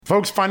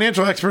Folks,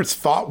 financial experts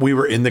thought we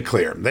were in the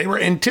clear. They were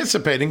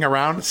anticipating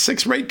around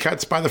 6 rate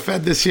cuts by the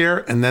Fed this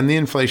year, and then the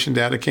inflation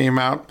data came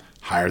out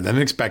higher than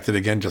expected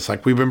again, just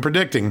like we've been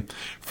predicting.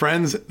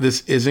 Friends,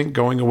 this isn't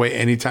going away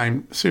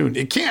anytime soon.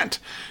 It can't.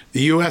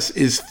 The U.S.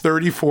 is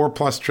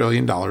 $34+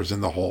 trillion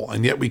in the hole,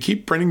 and yet we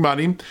keep printing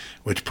money,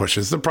 which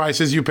pushes the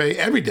prices you pay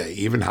every day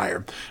even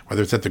higher,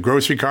 whether it's at the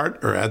grocery cart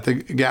or at the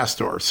gas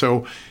store.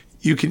 So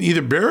you can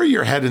either bury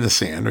your head in the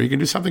sand or you can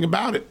do something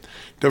about it.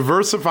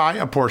 Diversify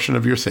a portion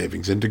of your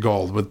savings into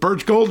gold with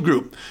Birch Gold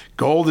Group.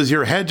 Gold is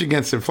your hedge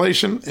against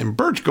inflation, and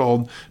Birch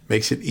Gold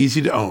makes it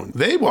easy to own.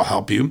 They will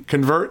help you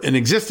convert an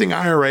existing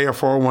IRA or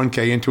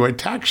 401k into a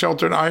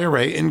tax-sheltered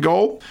IRA in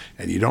gold,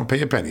 and you don't pay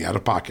a penny out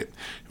of pocket.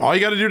 All you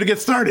got to do to get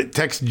started,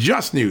 text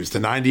Just News to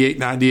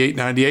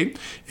 989898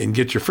 and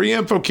get your free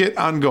info kit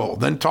on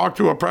gold. Then talk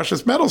to a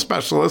precious metal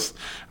specialist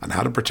on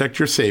how to protect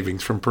your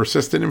savings from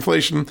persistent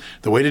inflation.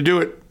 The way to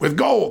do it with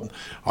gold.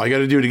 All you got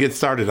to do to get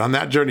started on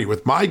that journey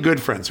with my good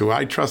friends who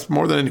I trust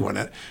more than anyone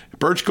at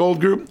Birch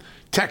Gold Group,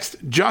 text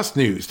Just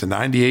News to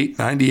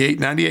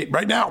 989898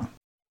 right now.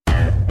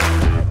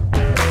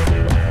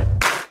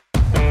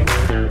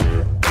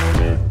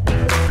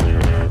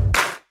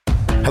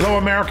 Hello,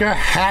 America.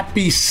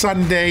 Happy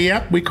Sunday.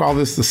 Yep, we call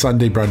this the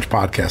Sunday Brunch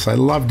Podcast. I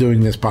love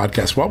doing this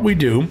podcast. What we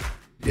do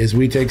is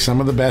we take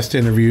some of the best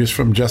interviews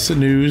from Just the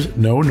News,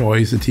 No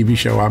Noise, the TV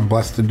show I'm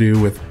blessed to do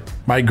with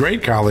my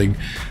great colleague,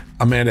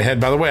 Amanda Head.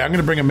 By the way, I'm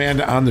going to bring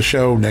Amanda on the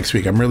show next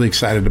week. I'm really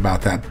excited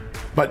about that.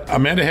 But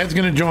Amanda Head's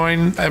going to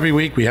join every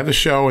week. We have the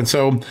show. And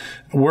so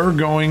we're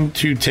going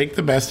to take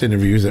the best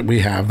interviews that we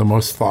have, the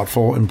most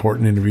thoughtful,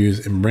 important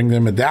interviews, and bring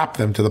them, adapt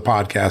them to the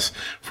podcast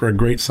for a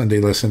great Sunday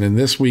listen. And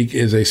this week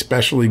is a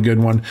especially good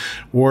one.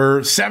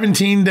 We're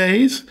 17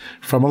 days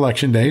from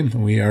Election Day.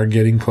 We are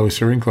getting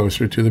closer and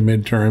closer to the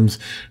midterms.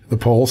 The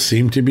polls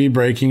seem to be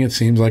breaking. It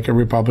seems like a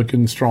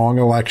Republican strong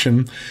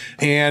election.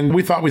 And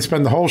we thought we'd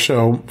spend the whole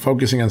show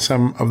focusing on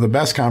some of the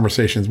best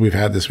conversations we've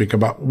had this week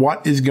about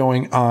what is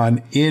going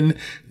on in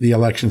the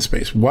election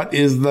space. What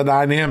is the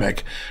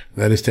dynamic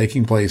that is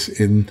taking place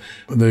in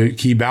the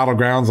key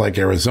battlegrounds like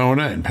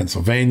Arizona and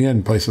Pennsylvania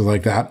and places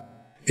like that?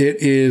 It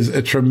is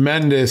a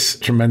tremendous,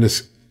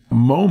 tremendous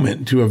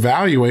moment to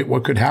evaluate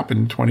what could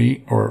happen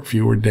 20 or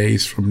fewer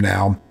days from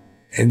now.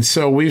 And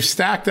so we've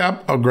stacked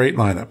up a great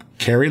lineup.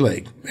 Kari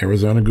Lake,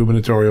 Arizona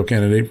gubernatorial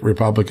candidate,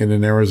 Republican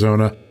in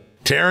Arizona,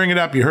 tearing it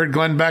up. You heard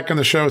Glenn Beck on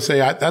the show say,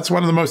 that's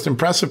one of the most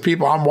impressive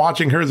people. I'm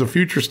watching her as a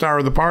future star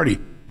of the party.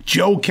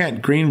 Joe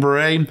Kent, Green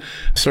Beret,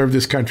 served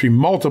this country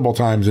multiple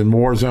times in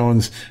war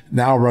zones,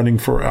 now running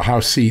for a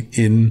House seat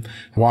in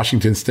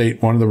Washington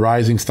State, one of the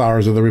rising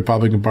stars of the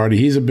Republican Party.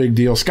 He's a big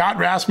deal. Scott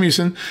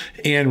Rasmussen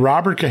and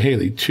Robert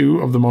Cahaly, two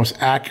of the most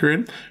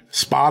accurate,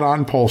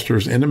 spot-on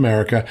pollsters in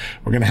America.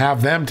 We're going to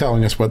have them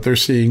telling us what they're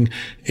seeing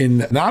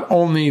in not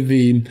only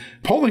the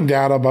polling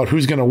data about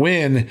who's going to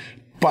win,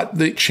 but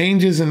the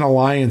changes in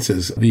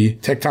alliances, the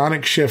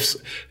tectonic shifts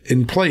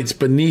in plates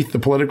beneath the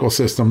political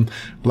system,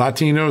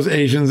 Latinos,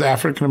 Asians,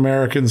 African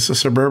Americans,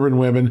 suburban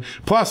women,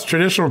 plus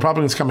traditional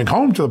Republicans coming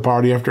home to the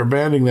party after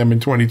abandoning them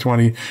in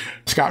 2020.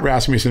 Scott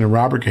Rasmussen and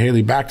Robert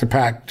Cahaly back to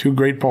back, two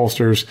great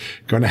pollsters,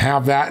 going to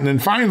have that. And then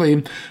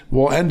finally,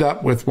 we'll end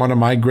up with one of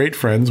my great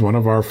friends, one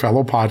of our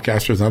fellow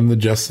podcasters on the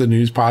Just the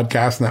News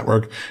Podcast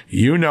Network.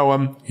 You know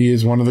him. He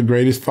is one of the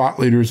greatest thought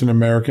leaders in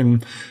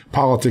American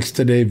politics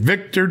today,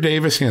 Victor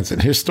Davis Hanson,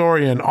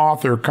 historian,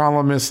 author,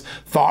 columnist,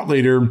 thought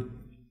leader.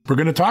 We're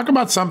going to talk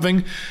about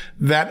something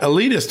that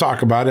elitists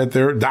talk about at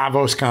their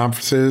Davos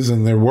conferences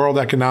and their World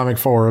Economic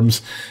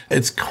Forums.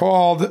 It's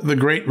called the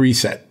Great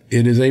Reset.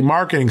 It is a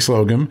marketing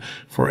slogan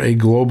for a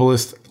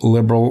globalist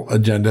liberal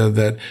agenda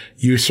that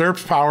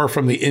usurps power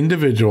from the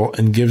individual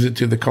and gives it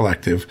to the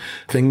collective.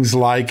 Things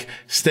like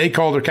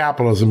stakeholder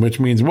capitalism, which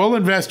means we'll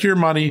invest your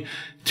money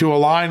to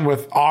align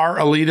with our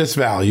elitist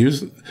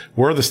values.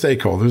 We're the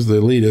stakeholders, the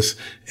elitists,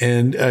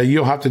 and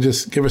you'll have to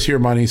just give us your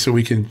money so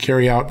we can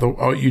carry out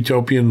the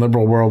utopian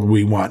liberal world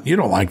we want. You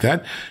don't like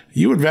that.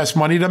 You invest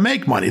money to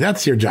make money.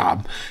 That's your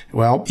job.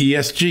 Well,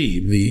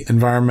 ESG, the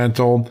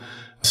environmental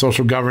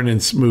social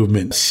governance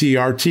movement,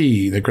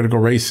 CRT, the critical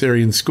race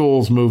theory in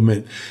schools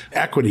movement,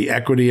 equity.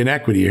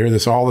 You hear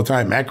this all the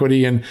time.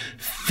 Equity and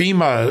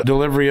FEMA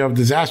delivery of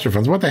disaster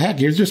funds. What the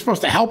heck? You're just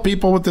supposed to help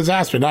people with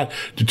disaster, not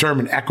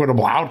determine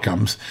equitable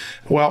outcomes.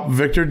 Well,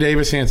 Victor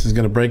Davis Hanson is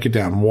going to break it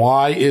down.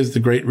 Why is the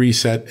Great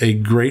Reset a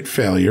great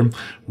failure?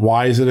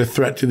 Why is it a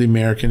threat to the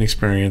American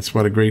experience?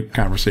 What a great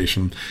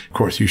conversation. Of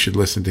course, you should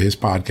listen to his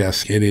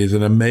podcast. It is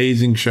an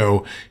amazing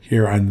show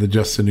here on the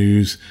Just the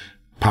News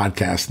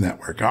Podcast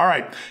Network. All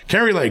right.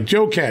 Kari Lake,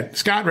 Joe Kent,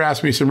 Scott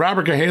Rasmussen,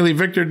 Robert Cahaly,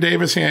 Victor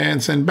Davis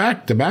Hanson,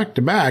 back to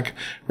back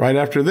right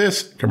after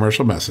this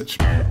commercial message.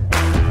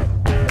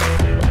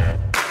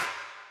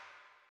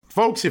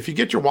 Folks, if you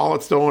get your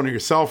wallet stolen or your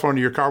cell phone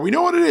or your car, we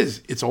know what it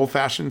is. It's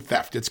old-fashioned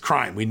theft. It's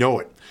crime. We know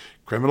it.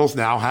 Criminals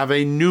now have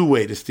a new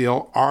way to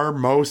steal our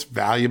most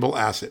valuable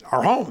asset,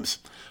 our homes.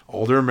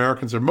 Older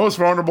Americans are most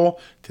vulnerable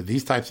to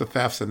these types of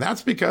thefts, and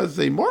that's because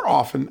they more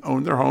often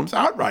own their homes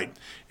outright.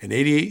 An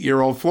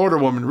 88-year-old Florida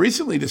woman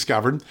recently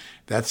discovered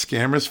that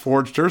scammers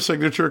forged her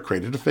signature,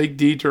 created a fake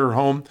deed to her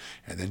home,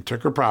 and then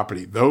took her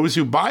property. Those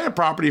who buy a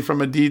property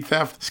from a deed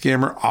theft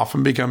scammer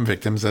often become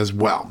victims as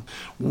well.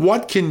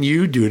 What can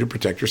you do to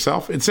protect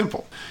yourself? It's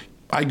simple.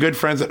 My good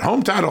friends at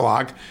Home Title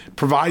Lock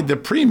provide the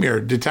premier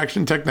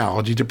detection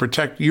technology to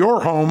protect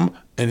your home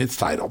and its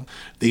title.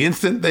 The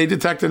instant they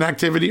detect an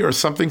activity or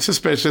something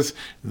suspicious,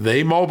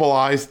 they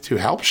mobilize to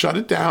help shut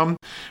it down.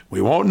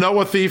 We won't know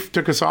a thief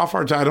took us off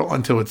our title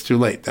until it's too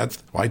late.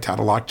 That's why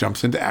Title Lock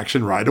jumps into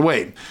action right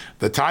away.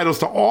 The titles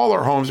to all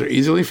our homes are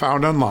easily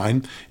found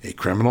online. A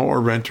criminal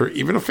or renter,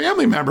 even a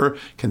family member,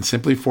 can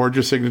simply forge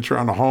your signature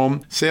on a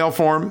home sale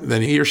form.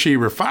 Then he or she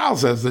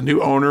refiles as the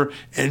new owner,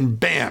 and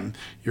bam,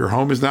 your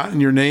home is not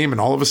in your name, and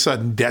all of a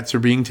sudden, debts are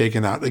being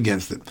taken out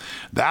against it.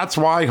 That's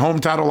why Home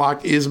Title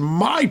Lock is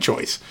my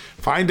choice.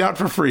 Find out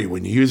for free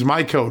when you use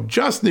my code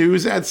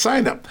JUSTNEWS at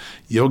sign-up.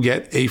 You'll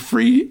get a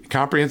free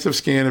comprehensive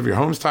scan of your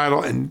home's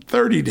title and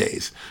 30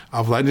 days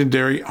of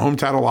legendary Home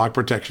Title Lock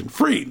protection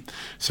free.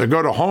 So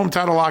go to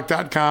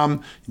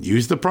HomeTitleLock.com and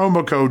use the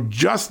promo code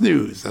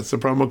JUSTNEWS. That's the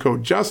promo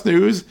code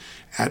JUSTNEWS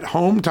at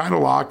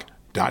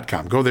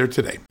HomeTitleLock.com. Go there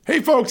today.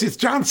 Hey folks, it's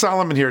John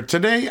Solomon here.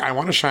 Today, I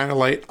want to shine a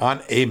light on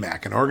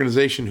AMAC, an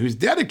organization who's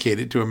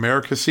dedicated to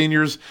America's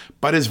seniors,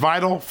 but is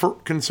vital for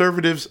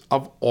conservatives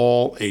of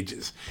all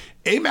ages.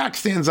 AMAC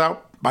stands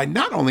out by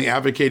not only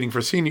advocating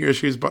for senior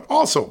issues, but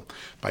also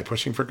by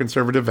pushing for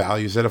conservative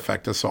values that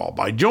affect us all.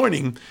 By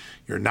joining,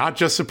 you're not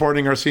just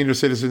supporting our senior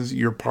citizens,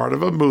 you're part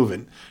of a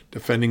movement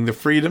defending the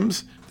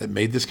freedoms that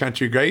made this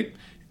country great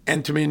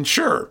and to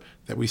ensure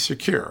that we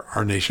secure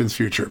our nation's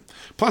future.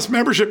 Plus,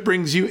 membership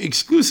brings you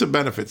exclusive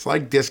benefits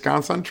like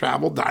discounts on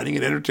travel, dining,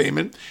 and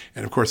entertainment,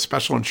 and of course,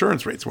 special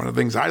insurance rates, one of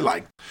the things I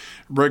like.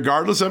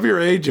 Regardless of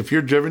your age, if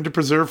you're driven to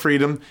preserve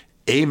freedom,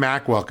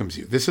 AMAC welcomes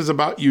you. This is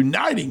about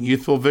uniting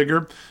youthful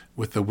vigor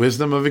with the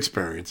wisdom of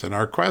experience in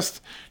our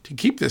quest to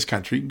keep this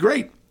country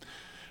great.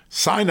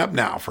 Sign up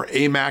now for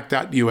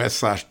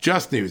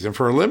amac.us/justnews, and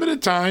for a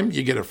limited time,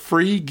 you get a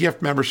free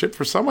gift membership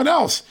for someone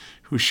else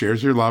who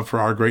shares your love for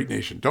our great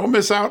nation. Don't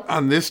miss out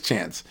on this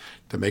chance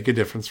to make a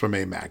difference from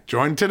AMAC.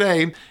 Join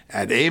today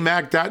at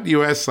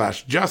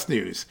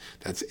amac.us/justnews.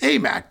 That's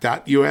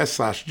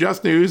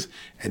amac.us/justnews,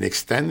 and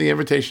extend the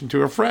invitation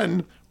to a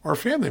friend or a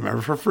family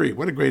member for free.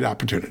 What a great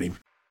opportunity.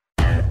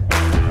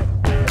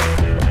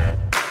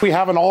 We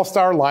have an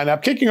all-star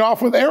lineup, kicking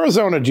off with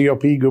Arizona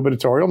GOP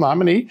gubernatorial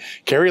nominee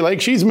Kari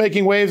Lake. She's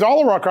making waves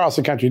all across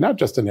the country, not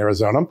just in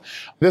Arizona.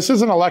 This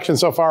is an election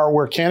so far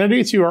where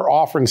candidates who are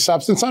offering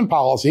substance on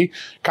policy,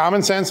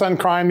 common sense on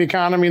crime, the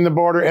economy, and the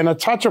border, and a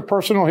touch of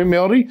personal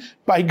humility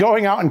by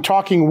going out and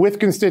talking with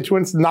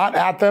constituents, not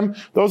at them.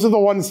 Those are the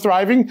ones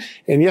thriving.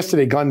 And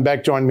yesterday, Glenn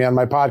Beck joined me on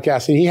my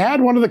podcast, and he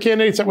had one of the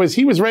candidates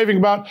he was raving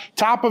about,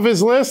 top of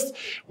his list.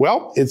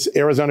 Well, it's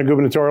Arizona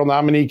gubernatorial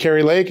nominee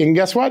Kari Lake. And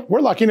guess what?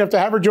 We're lucky enough to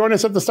have her join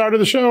us at the start of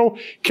the show.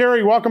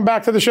 Kari, welcome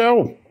back to the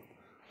show.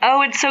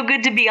 Oh, it's so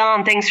good to be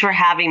on. Thanks for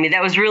having me.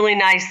 That was really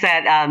nice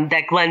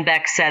that Glenn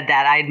Beck said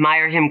that. I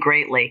admire him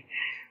greatly.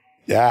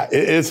 Yeah,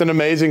 it's an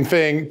amazing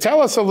thing.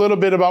 Tell us a little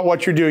bit about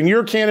what you're doing.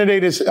 Your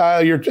candidate is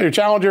your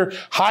challenger,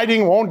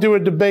 hiding, won't do a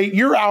debate.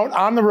 You're out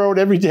on the road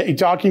every day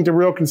talking to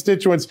real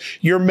constituents.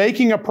 You're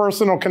making a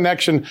personal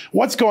connection.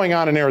 What's going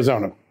on in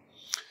Arizona?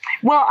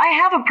 Well, I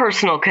have a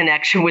personal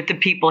connection with the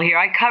people here.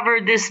 I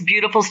covered this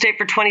beautiful state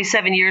for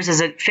 27 years as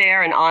a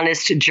fair and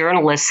honest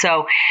journalist.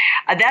 So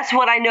that's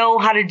what I know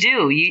how to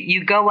do.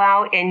 You go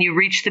out and you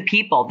reach the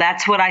people.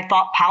 That's what I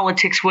thought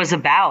politics was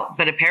about.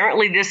 But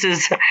apparently this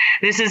is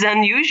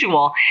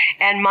unusual.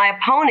 And my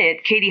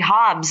opponent, Katie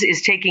Hobbs,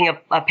 is taking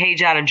a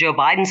page out of Joe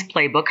Biden's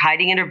playbook,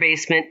 hiding in her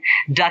basement,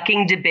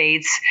 ducking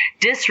debates,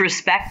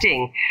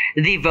 disrespecting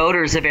the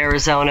voters of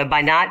Arizona by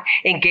not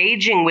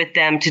engaging with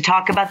them to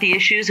talk about the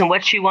issues and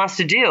what she wants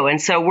to do. And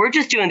so we're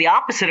just doing the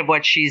opposite of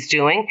what she's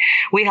doing.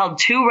 We held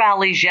 2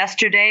 rallies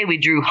yesterday. We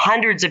drew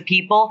hundreds of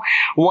people.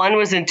 One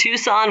was in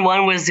Tucson,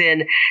 one was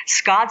in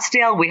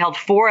Scottsdale. We held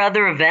 4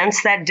 other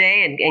events that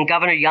day, and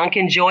Governor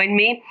Youngkin joined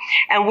me.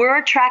 And we're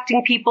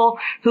attracting people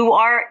who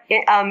are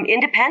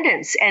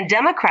independents and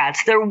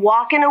Democrats. They're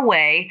walking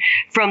away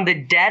from the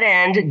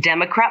dead-end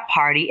Democrat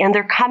Party, and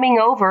they're coming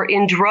over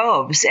in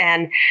droves.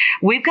 And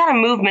we've got a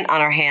movement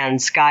on our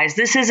hands, guys.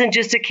 This isn't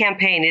just a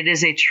campaign. It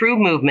is a true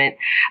movement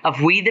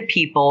of we the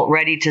people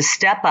ready to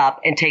step up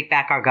and take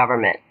back our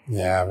government.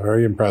 Yeah,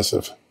 very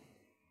impressive.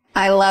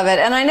 I love it.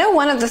 And I know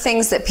one of the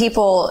things that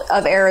people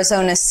of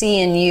Arizona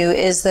see in you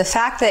is the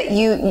fact that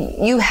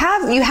you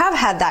have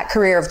had that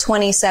career of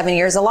 27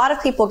 years. A lot of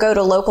people go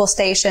to local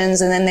stations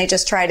and then they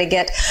just try to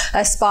get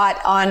a spot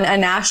on a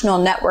national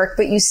network,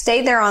 but you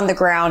stay there on the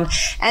ground.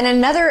 And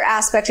another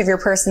aspect of your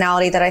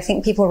personality that I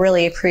think people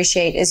really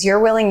appreciate is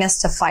your willingness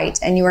to fight,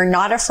 and you are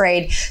not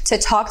afraid to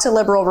talk to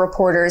liberal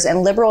reporters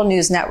and liberal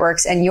news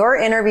networks. And your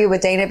interview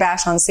with Dana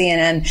Bash on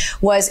CNN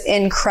was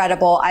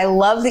incredible. I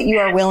love that you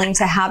are willing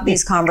to have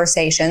these conversations.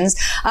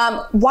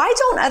 Why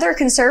don't other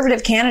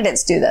conservative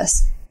candidates do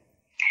this?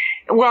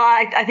 Well,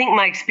 I think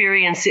my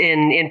experience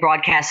in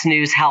broadcast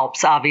news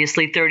helps,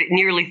 obviously,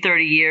 nearly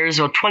 30 years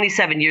or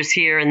 27 years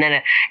here and then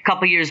a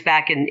couple years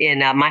back in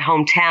my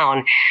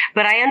hometown.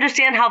 But I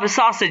understand how the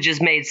sausage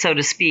is made, so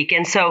to speak.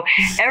 And so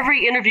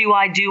every interview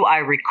I do, I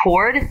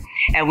record,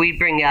 and we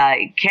bring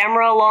a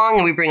camera along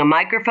and we bring a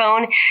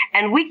microphone,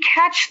 and we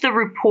catch the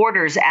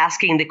reporters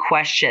asking the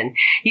question.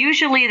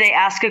 Usually they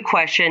ask a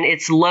question,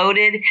 it's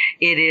loaded,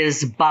 it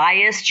is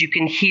biased, you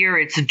can hear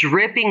it's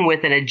dripping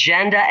with an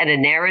agenda and a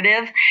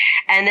narrative.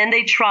 And then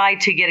they try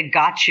to get a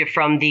gotcha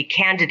from the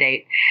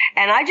candidate.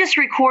 And I just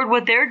record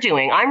what they're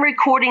doing. I'm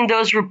recording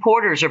those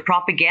reporters or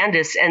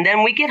propagandists. And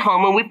then we get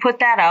home and we put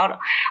that out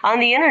on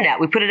the internet.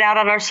 We put it out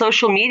on our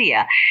social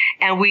media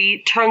and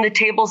we turn the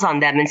tables on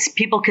them. And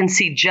people can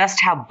see just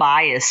how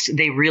biased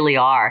they really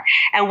are.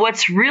 And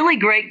what's really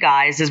great,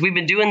 guys, is we've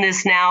been doing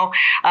this now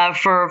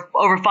for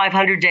over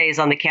 500 days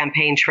on the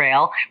campaign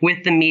trail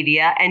with the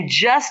media. And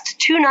just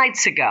 2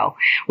 nights ago,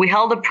 we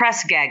held a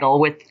press gaggle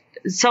with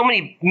so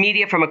many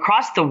media from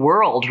across the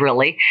world,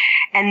 really,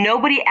 and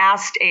nobody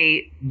asked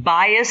a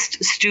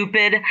biased,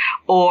 stupid,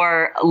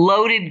 or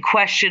loaded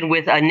question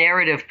with a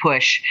narrative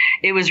push.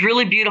 It was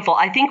really beautiful.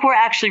 I think we're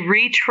actually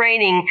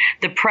retraining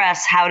the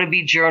press how to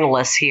be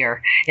journalists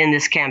here in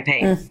this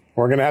campaign.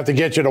 We're going to have to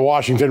get you to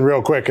Washington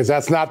real quick because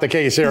that's not the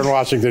case here in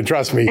Washington.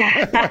 Trust me.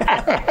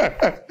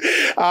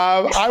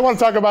 I want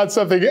to talk about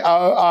something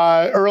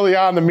early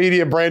on. The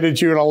media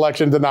branded you an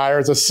election denier.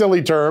 It's a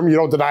silly term. You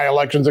don't deny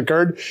elections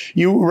occurred.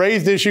 You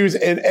raised issues,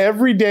 and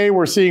every day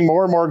we're seeing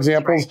more and more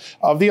examples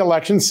of the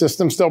election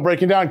system still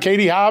breaking down.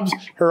 Katie Hobbs,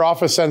 her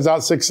office sends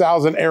out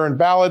 6,000 errant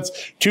ballots.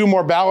 2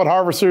 more ballot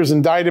harvesters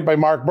indicted by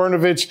Mark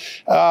Brnovich.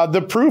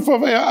 The proof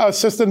of a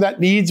system that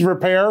needs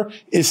repair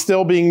is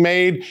still being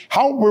made.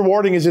 How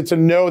rewarding is it to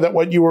know that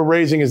what you were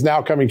raising is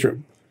now coming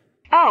true?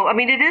 Oh, I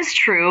mean, it is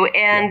true.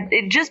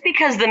 And just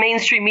because the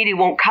mainstream media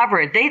won't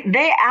cover it,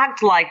 they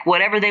act like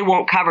whatever they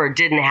won't cover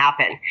didn't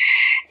happen.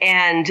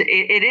 And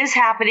it is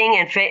happening.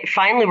 And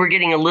finally, we're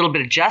getting a little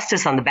bit of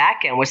justice on the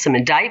back end with some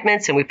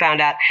indictments. And we found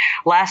out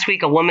last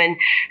week a woman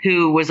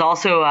who was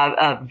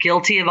also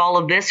guilty of all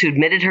of this, who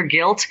admitted her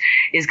guilt,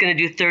 is going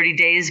to do 30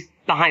 days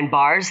behind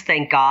bars,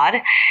 thank God.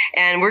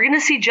 And we're going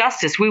to see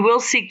justice. We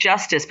will seek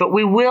justice, but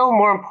we will,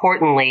 more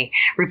importantly,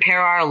 repair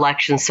our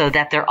elections so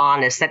that they're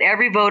honest, that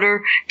every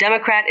voter,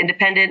 Democrat,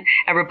 Independent,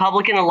 and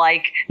Republican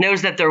alike,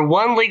 knows that their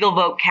one legal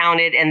vote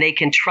counted and they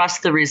can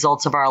trust the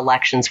results of our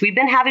elections. We've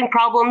been having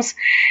problems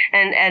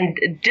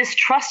and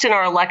distrust in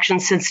our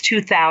elections since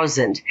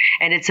 2000,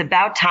 and it's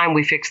about time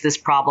we fix this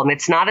problem.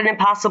 It's not an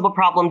impossible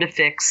problem to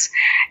fix,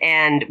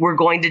 and we're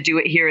going to do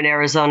it here in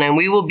Arizona, and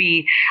we will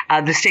be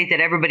the state that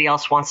everybody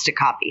else wants to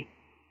copy.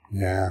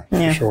 Yeah,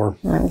 for sure.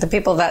 The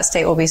people of that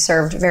state will be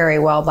served very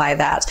well by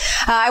that.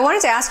 I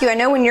wanted to ask you, I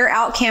know when you're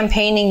out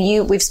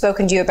campaigning, we've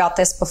spoken to you about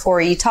this before.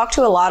 You talk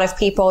to a lot of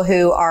people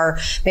who are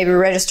maybe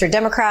registered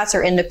Democrats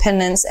or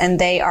independents, and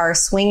they are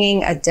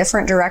swinging a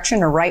different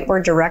direction, a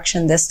rightward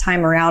direction this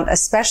time around,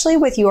 especially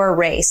with your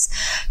race.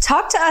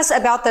 Talk to us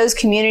about those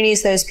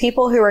communities, those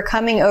people who are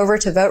coming over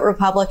to vote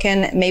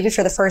Republican, maybe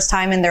for the first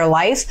time in their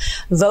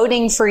life,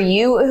 voting for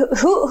you.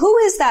 Who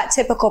is that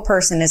typical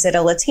person? Is it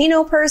a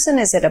Latino person?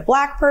 Is it a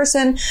Black person?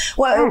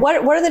 What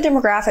are the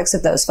demographics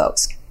of those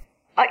folks?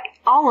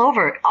 All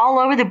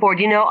over the board.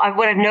 You know,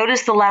 what I've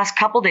noticed the last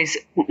couple days,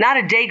 not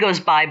a day goes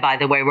by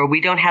the way, where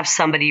we don't have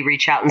somebody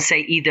reach out and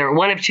say either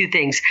one of 2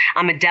 things.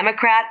 I'm a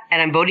Democrat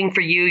and I'm voting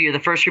for you. You're the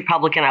first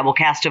Republican I will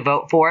cast a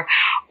vote for.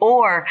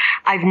 Or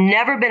I've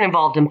never been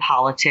involved in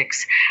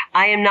politics.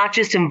 I am not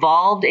just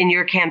involved in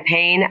your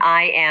campaign.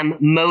 I am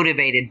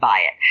motivated by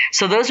it.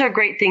 So those are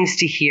great things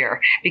to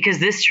hear because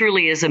this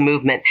truly is a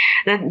movement.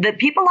 The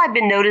people I've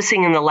been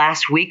noticing in the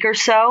last week or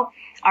so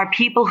are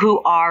people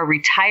who are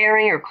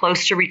retiring or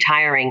close to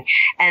retiring,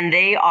 and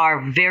they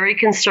are very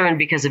concerned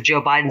because of Joe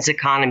Biden's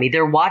economy.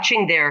 They're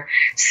watching their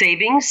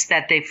savings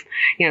that they've,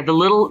 the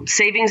little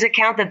savings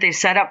account that they've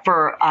set up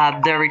for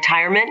their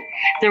retirement.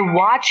 They're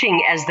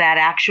watching as that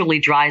actually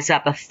dries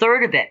up. A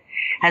third of it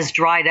has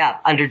dried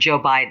up under Joe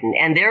Biden,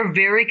 and they're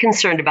very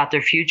concerned about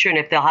their future and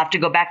if they'll have to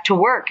go back to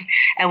work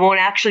and won't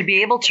actually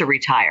be able to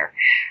retire.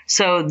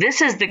 So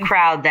this is the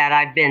crowd that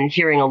I've been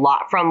hearing a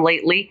lot from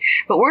lately,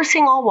 but we're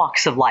seeing all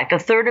walks of life. A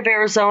third of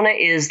Arizona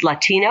is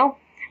Latino.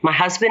 My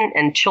husband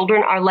and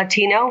children are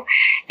Latino,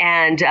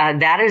 and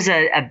that is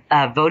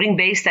a voting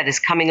base that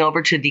is coming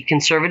over to the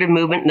conservative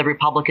movement and the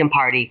Republican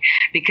Party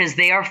because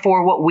they are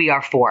for what we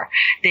are for.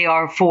 They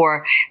are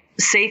for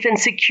safe and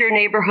secure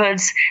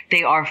neighborhoods.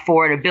 They are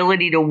for an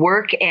ability to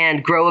work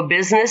and grow a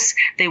business.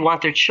 They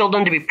want their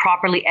children to be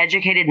properly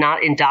educated,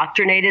 not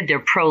indoctrinated. They're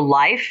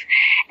pro-life.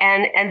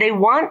 And they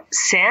want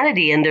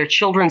sanity in their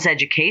children's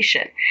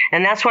education.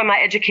 And that's why my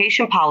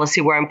education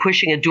policy, where I'm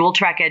pushing a dual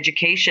track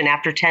education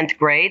after 10th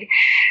grade,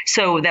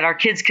 so that our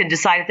kids can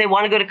decide if they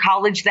want to go to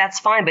college, that's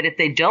fine. But if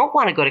they don't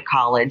want to go to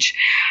college,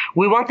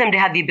 we want them to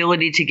have the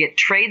ability to get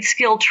trade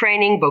skill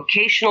training,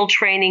 vocational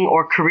training,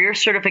 or career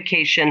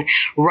certification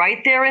right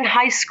there in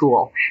high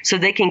school, so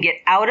they can get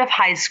out of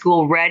high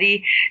school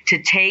ready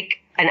to take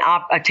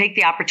take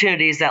the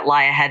opportunities that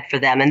lie ahead for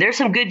them. And there's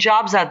some good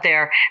jobs out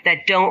there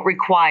that don't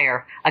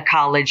require a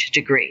college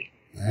degree.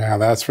 Yeah,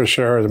 that's for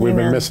sure. We've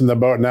been missing the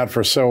boat on that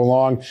for so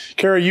long.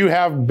 Kari, you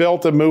have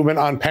built a movement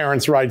on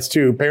parents' rights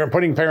too,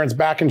 putting parents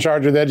back in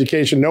charge of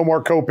education, no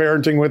more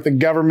co-parenting with the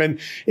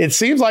government. It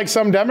seems like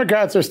some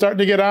Democrats are starting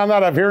to get on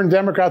that. I'm hearing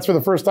Democrats for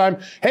the first time,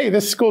 hey,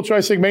 this school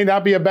choice thing may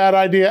not be a bad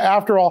idea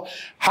after all.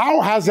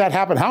 How has that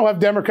happened? How have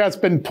Democrats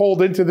been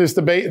pulled into this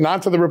debate and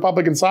onto the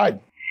Republican side?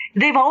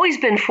 They've always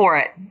been for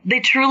it. They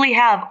truly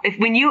have.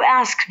 When you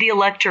ask the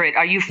electorate,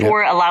 are you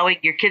for allowing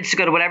your kids to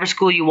go to whatever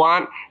school you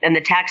want and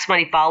the tax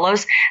money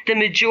follows? The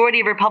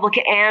majority of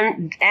Republican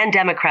and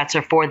Democrats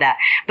are for that.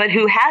 But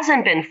who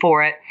hasn't been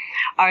for it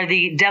are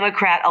the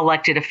Democrat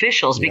elected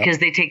officials because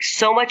they take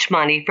so much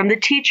money from the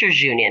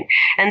teachers union.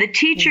 And the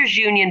teachers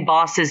union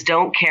bosses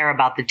don't care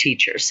about the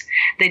teachers.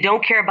 They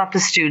don't care about the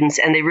students,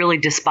 and they really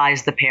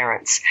despise the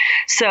parents.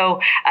 So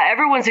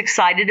everyone's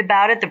excited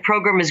about it. The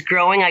program is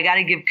growing. I got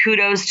to give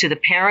kudos to the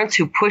parents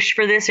who pushed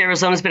for this.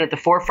 Arizona's been at the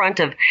forefront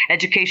of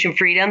education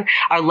freedom.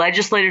 Our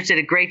legislators did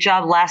a great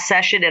job last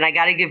session, and I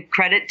got to give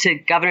credit to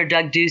Governor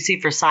Doug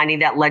Ducey for signing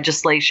that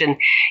legislation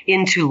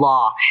into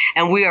law.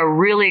 And we are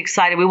really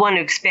excited. We want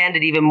to expand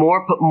it even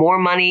more, put more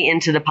money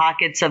into the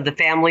pockets of the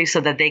family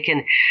so that they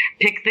can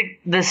pick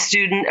the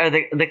student or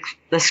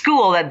the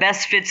school that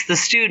best fits the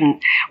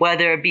student,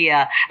 whether it be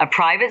a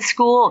private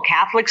school, a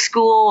Catholic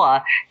school,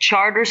 a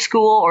charter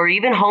school, or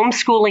even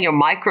homeschooling or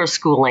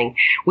microschooling.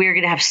 We are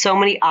going to have so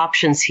many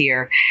options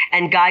here.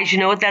 And guys, you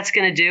know what that's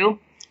going to do?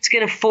 It's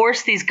going to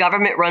force these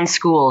government-run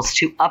schools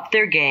to up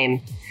their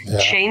game,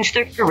 change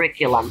their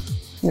curriculum,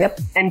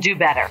 and do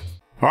better.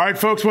 All right,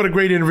 folks, what a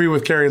great interview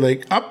with Kari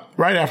Lake. Up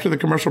right after the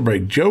commercial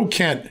break, Joe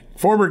Kent,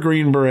 former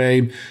Green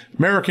Beret,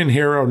 American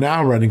hero,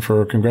 now running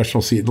for a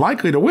congressional seat,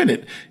 likely to win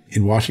it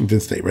in Washington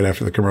State right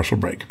after the commercial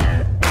break.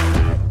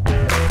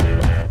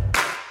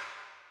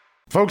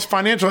 Folks,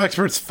 financial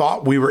experts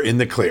thought we were in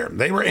the clear.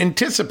 They were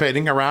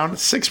anticipating around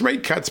 6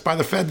 rate cuts by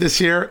the Fed this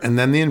year, and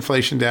then the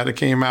inflation data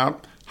came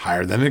out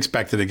higher than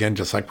expected again,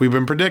 just like we've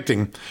been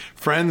predicting.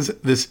 Friends,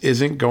 this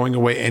isn't going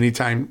away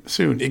anytime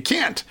soon. It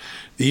can't.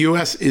 The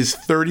U.S. is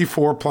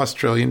 $34+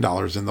 trillion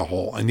in the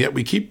hole, and yet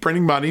we keep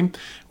printing money,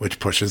 which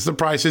pushes the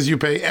prices you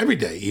pay every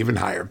day even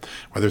higher,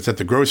 whether it's at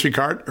the grocery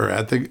cart or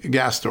at the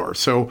gas store.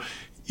 So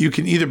you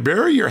can either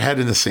bury your head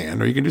in the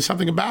sand or you can do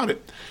something about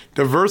it.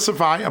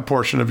 Diversify a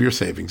portion of your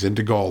savings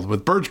into gold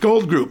with Birch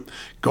Gold Group.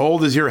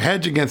 Gold is your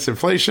hedge against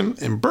inflation,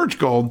 and Birch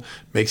Gold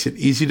makes it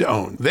easy to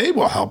own. They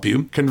will help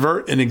you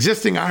convert an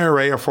existing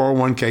IRA or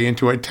 401k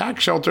into a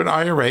tax-sheltered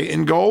IRA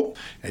in gold,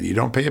 and you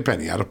don't pay a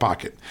penny out of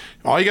pocket.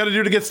 All you got to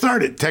do to get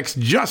started, text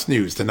Just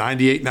News to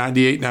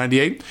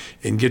 989898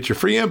 and get your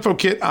free info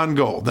kit on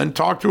gold. Then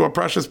talk to a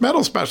precious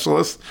metal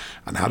specialist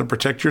on how to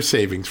protect your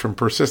savings from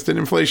persistent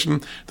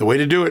inflation. The way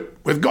to do it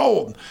with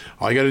gold.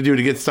 All you got to do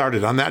to get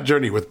started on that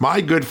journey with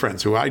my good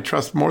friends who I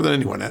trust more than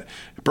anyone at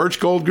Birch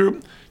Gold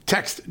Group,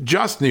 text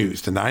Just News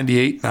to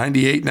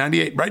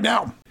 989898 right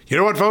now. You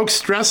know what, folks?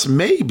 Stress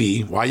may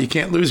be why you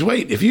can't lose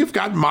weight. If you've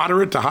got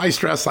moderate to high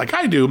stress like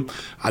I do,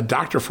 a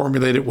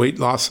doctor-formulated weight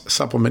loss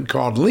supplement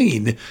called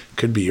Lean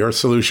could be your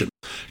solution.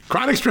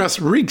 Chronic stress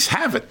wreaks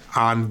havoc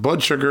on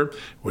blood sugar,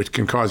 which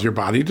can cause your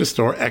body to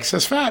store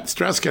excess fat.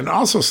 Stress can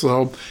also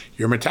slow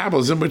your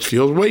metabolism, which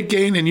fuels weight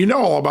gain, and you know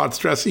all about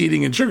stress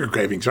eating and sugar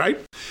cravings, right?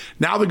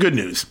 Now the good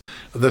news.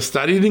 The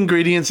studied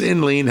ingredients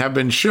in Lean have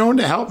been shown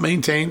to help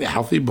maintain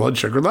healthy blood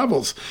sugar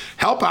levels,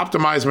 help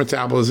optimize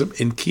metabolism,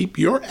 and keep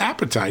your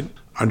appetite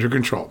under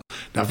control.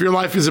 Now, if your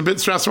life is a bit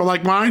stressful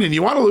like mine and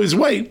you want to lose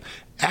weight,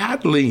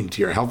 add Lean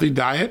to your healthy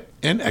diet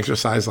and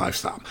exercise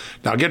lifestyle.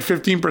 Now get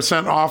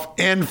 15% off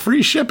and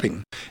free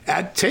shipping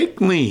at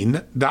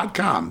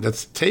takelean.com.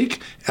 That's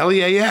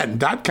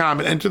takelean.com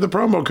and enter the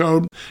promo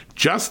code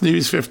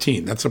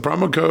JustNews15. That's the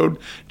promo code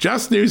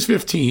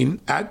JustNews15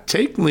 at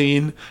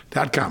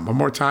takelean.com. One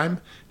more time,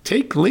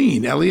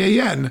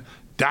 takelean.com.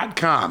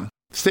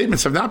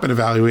 Statements have not been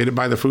evaluated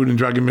by the Food and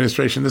Drug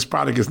Administration. This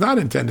product is not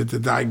intended to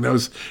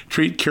diagnose,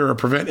 treat, cure, or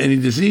prevent any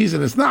disease,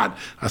 and is not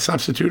a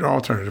substitute or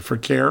alternative for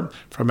care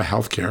from a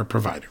healthcare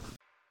provider.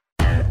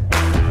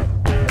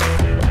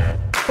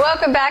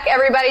 Welcome back,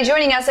 everybody.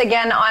 Joining us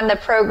again on the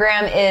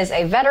program is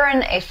a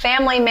veteran, a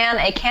family man,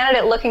 a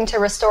candidate looking to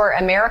restore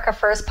America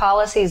First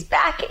policies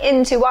back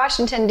into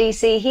Washington,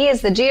 D.C. He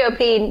is the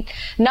GOP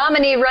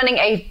nominee running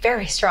a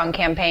very strong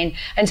campaign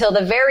until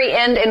the very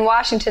end in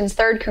Washington's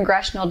 3rd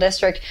Congressional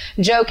District.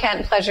 Joe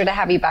Kent, pleasure to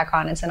have you back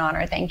on. It's an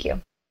honor. Thank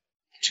you.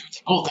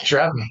 Oh, thanks for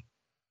having me.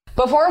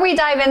 Before we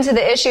dive into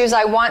the issues,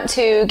 I want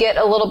to get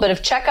a little bit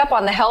of checkup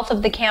on the health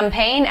of the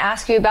campaign,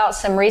 ask you about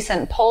some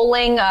recent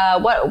polling.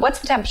 What's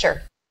the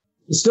temperature?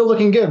 Still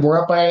looking good.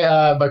 We're up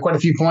by quite a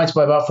few points,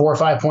 by about 4 or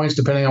 5 points,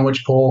 depending on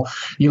which poll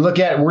you look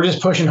at. We're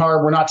just pushing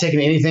hard. We're not taking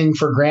anything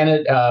for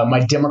granted. My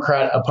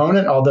Democrat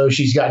opponent, although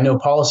she's got no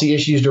policy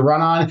issues to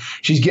run on,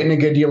 she's getting a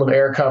good deal of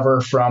air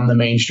cover from the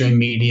mainstream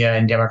media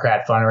and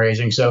Democrat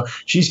fundraising. So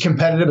she's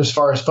competitive as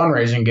far as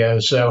fundraising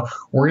goes. So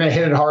we're going to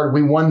hit it hard.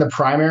 We won the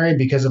primary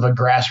because of a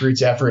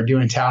grassroots effort,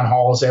 doing town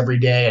halls every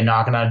day and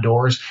knocking on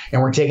doors.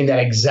 And we're taking that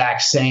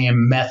exact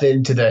same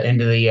method to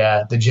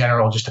the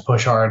general, just to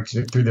push hard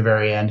through the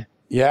very end.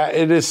 Yeah,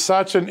 it is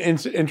such an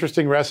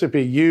interesting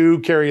recipe. You,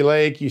 Kari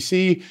Lake, you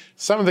see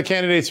some of the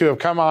candidates who have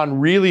come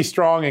on really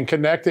strong and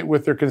connected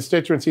with their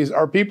constituencies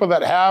are people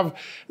that have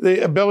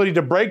the ability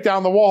to break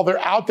down the wall. They're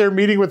out there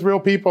meeting with real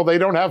people. They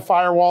don't have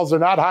firewalls. They're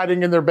not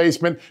hiding in their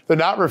basement. They're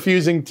not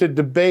refusing to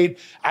debate.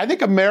 I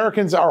think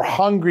Americans are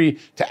hungry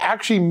to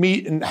actually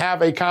meet and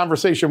have a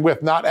conversation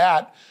with, not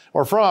at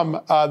or from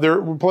their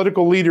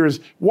political leaders.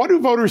 What do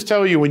voters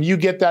tell you when you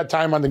get that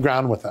time on the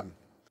ground with them?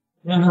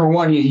 Number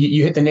one,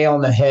 you hit the nail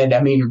on the head.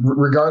 I mean,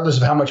 regardless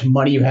of how much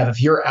money you have,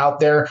 if you're out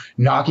there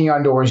knocking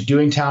on doors,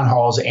 doing town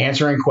halls,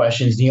 answering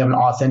questions, and you have an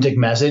authentic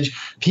message,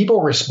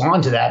 people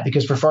respond to that,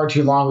 because for far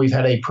too long, we've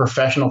had a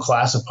professional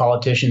class of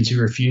politicians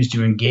who refuse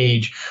to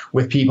engage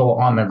with people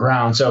on the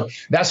ground. So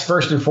that's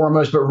first and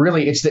foremost. But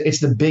really, it's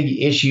the big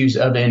issues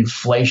of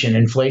inflation.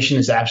 Inflation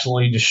is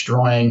absolutely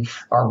destroying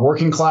our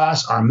working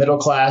class, our middle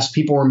class.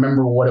 People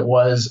remember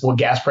what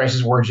gas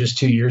prices were just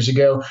 2 years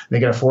ago. They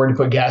could afford to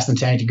put gas in the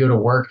tank to go to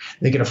work.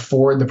 They can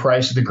afford the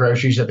price of the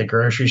groceries at the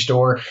grocery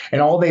store.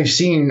 And all they've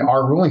seen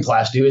our ruling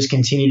class do is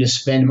continue to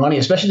spend money,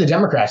 especially the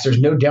Democrats.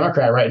 There's no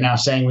Democrat right now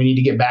saying we need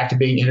to get back to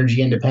being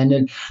energy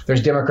independent.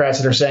 There's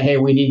Democrats that are saying, hey,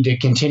 we need to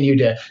continue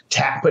to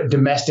put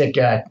domestic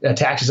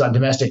taxes on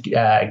domestic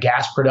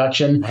gas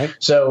production. Right.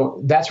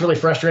 So that's really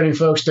frustrating,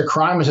 folks. The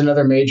crime is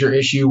another major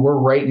issue. We're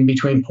right in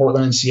between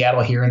Portland and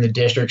Seattle here in the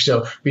district.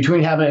 So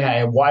between having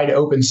a wide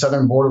open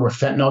southern border with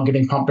fentanyl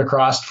getting pumped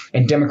across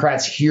and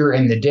Democrats here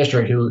in the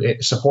district who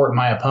support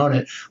my opponent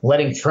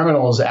letting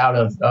criminals out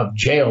of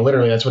jail.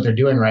 Literally, that's what they're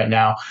doing right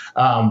now.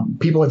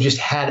 People have just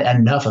had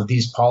enough of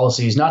these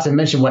policies, not to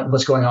mention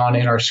what's going on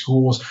in our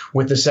schools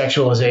with the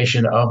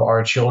sexualization of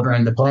our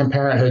children. The Planned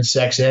Parenthood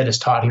sex ed is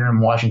taught here in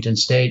Washington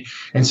state.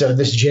 And so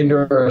this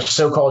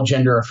so-called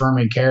gender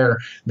affirming care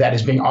that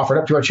is being offered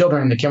up to our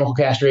children, the chemical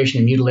castration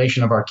and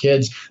mutilation of our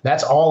kids,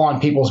 that's all on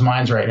people's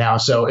minds right now.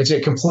 So it's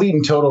a complete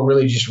and total,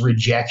 really just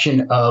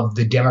rejection of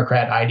the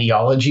Democrat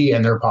ideology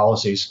and their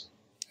policies.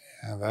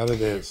 Yeah, that it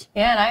is.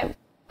 Yeah, and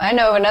I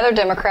know of another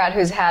Democrat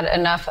who's had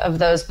enough of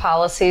those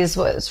policies.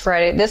 Was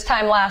Friday. This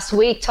time last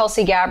week,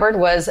 Tulsi Gabbard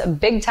was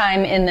big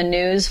time in the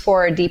news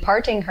for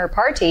departing her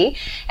party,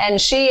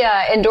 and she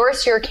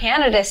endorsed your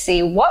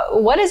candidacy.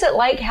 What is it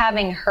like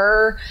having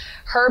her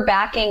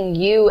backing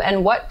you,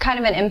 and what kind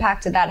of an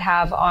impact did that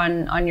have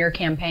on your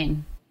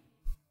campaign?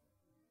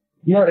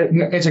 You know,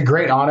 it's a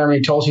great honor. I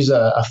mean, Tulsi's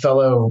a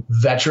fellow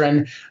veteran,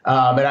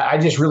 and I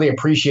just really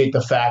appreciate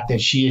the fact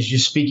that she is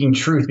just speaking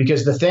truth,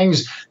 because the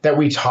things that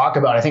we talk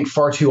about, I think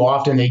far too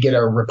often they get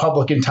a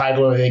Republican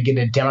title or they get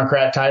a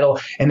Democrat title,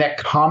 and that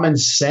common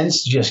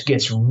sense just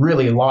gets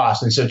really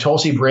lost. And so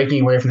Tulsi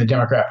breaking away from the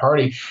Democrat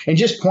Party and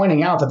just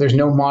pointing out that there's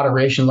no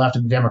moderation left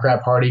in the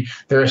Democrat Party.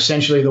 They're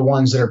essentially the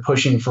ones that are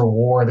pushing for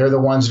war. They're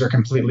the ones that are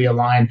completely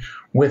aligned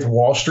with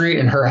Wall Street,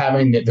 and her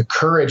having the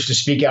courage to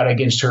speak out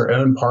against her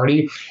own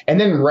party.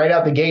 And then right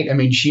out the gate, I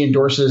mean, she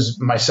endorses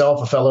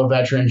myself, a fellow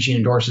veteran. She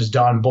endorses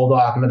Don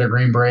Bulldog, another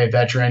Green Beret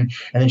veteran.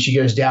 And then she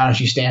goes down and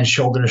she stands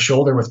shoulder to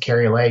shoulder with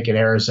Kari Lake in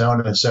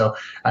Arizona. So,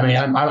 I mean,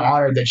 I'm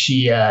honored that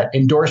she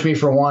endorsed me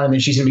for one, and then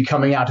she's going to be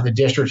coming out to the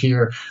district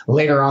here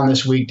later on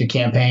this week to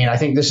campaign. I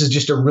think this is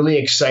just a really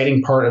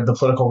exciting part of the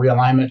political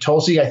realignment.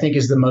 Tulsi, I think,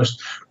 is the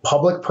most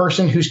public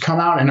person who's come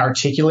out and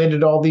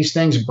articulated all these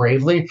things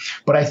bravely.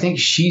 But I think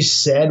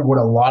she's said what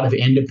a lot of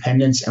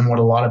independents and what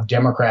a lot of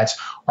Democrats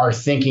are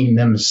thinking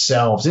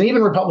themselves, and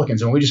even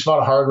Republicans. And we just fought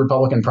a hard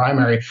Republican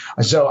primary.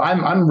 So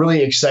I'm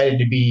really excited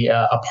to be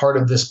a part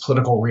of this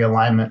political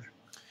realignment.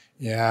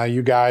 Yeah,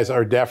 you guys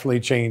are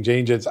definitely change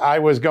agents. I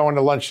was going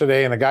to lunch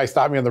today and a guy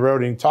stopped me on the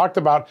road and he talked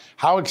about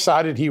how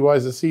excited he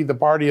was to see the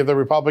party of the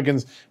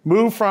Republicans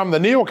move from the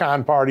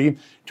neocon party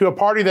to a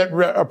party that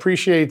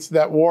appreciates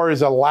that war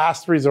is a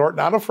last resort,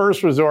 not a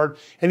first resort.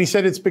 And he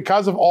said it's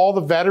because of all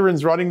the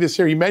veterans running this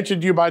year. He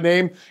mentioned you by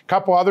name, a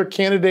couple other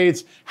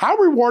candidates. How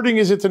rewarding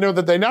is it to know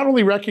that they not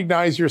only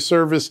recognize your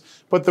service,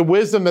 but the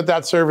wisdom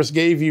that service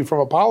gave you from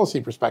a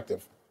policy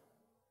perspective?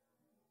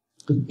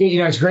 You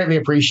know, it's greatly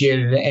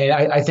appreciated.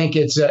 And I think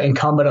it's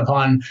incumbent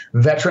upon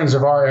veterans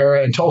of our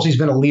era, and Tulsi's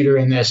been a leader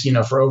in this, you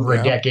know, for over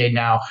a decade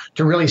now,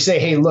 to really say,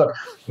 hey, look,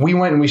 we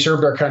went and we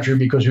served our country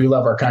because we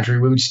love our country.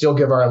 We would still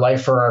give our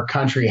life for our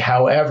country.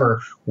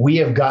 However, we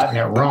have gotten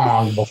it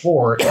wrong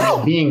before,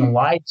 and being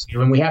lied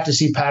to, and we have to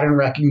see pattern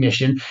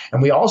recognition.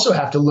 And we also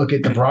have to look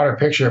at the broader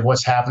picture of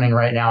what's happening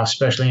right now,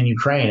 especially in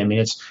Ukraine. I mean,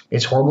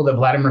 it's horrible that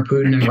Vladimir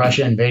Putin and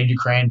Russia invaded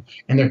Ukraine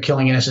and they're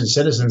killing innocent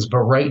citizens. But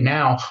right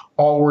now,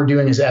 all we're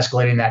doing is escalating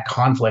de-escalating that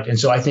conflict. And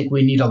so I think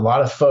we need a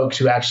lot of folks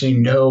who actually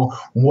know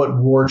what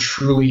war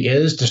truly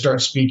is to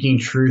start speaking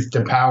truth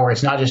to power.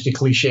 It's not just a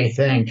cliche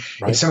thing.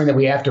 Right. It's something that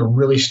we have to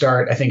really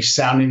start, I think,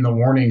 sounding the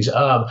warnings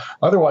of.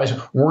 Otherwise,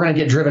 we're going to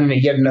get driven into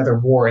yet another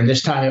war. And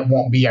this time it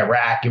won't be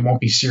Iraq. It won't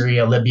be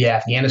Syria, Libya,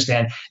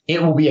 Afghanistan.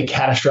 It will be a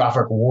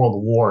catastrophic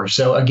world war.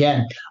 So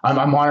again,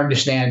 I'm honored to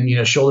stand,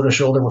 shoulder to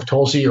shoulder with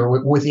Tulsi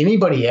or with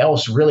anybody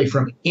else really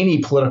from any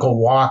political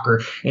walk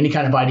or any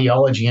kind of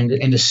ideology and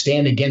to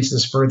stand against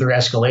this further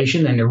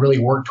escalation and to really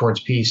work towards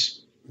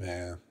peace.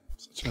 Yeah,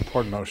 such an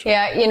important notion.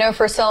 Yeah,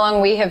 for so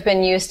long we have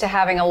been used to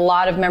having a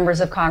lot of members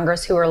of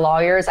Congress who are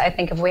lawyers. I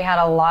think if we had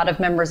a lot of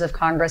members of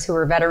Congress who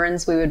were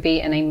veterans, we would be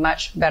in a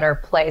much better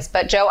place.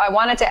 But Joe, I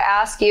wanted to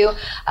ask you,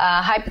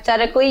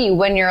 hypothetically, you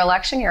win your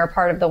election, you're a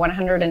part of the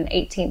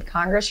 118th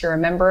Congress, you're a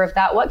member of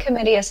that. What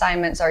committee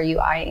assignments are you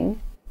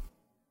eyeing?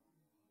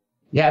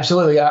 Yeah,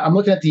 absolutely. I'm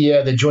looking at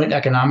the Joint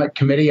Economic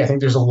Committee. I think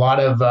there's a lot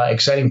of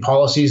exciting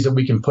policies that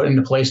we can put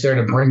into place there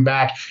to bring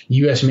back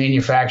U.S.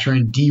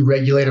 manufacturing,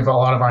 deregulate a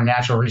lot of our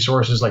natural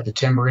resources like the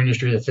timber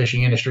industry, the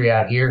fishing industry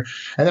out here.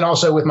 And then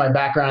also with my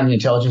background in the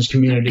intelligence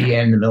community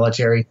and the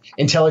military,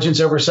 intelligence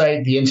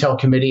oversight, the Intel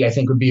Committee, I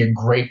think would be a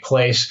great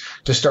place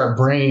to start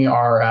bringing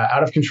our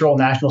out of control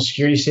national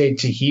security state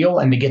to heel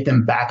and to get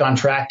them back on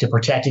track to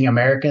protecting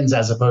Americans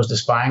as opposed to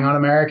spying on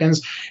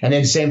Americans. And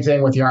then same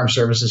thing with the Armed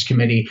Services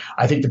Committee.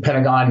 I think the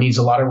Pentagon needs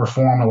a lot of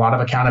reform, a lot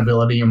of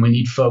accountability, and we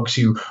need folks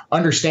who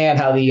understand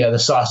how the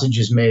sausage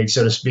is made,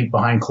 so to speak,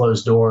 behind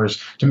closed doors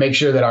to make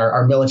sure that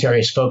our military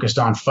is focused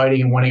on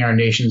fighting and winning our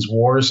nation's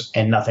wars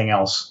and nothing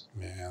else.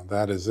 Yeah,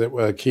 that is it,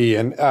 key.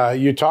 And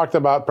you talked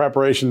about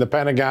preparation, the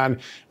Pentagon.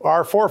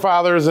 Our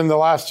forefathers in the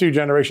last two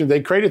generations, they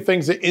created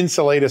things that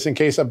insulate us in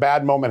case a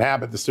bad moment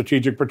happened. The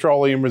Strategic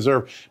Petroleum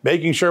Reserve,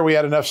 making sure we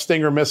had enough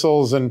Stinger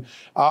missiles and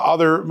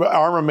other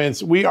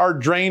armaments. We are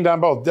drained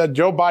on both.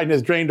 Joe Biden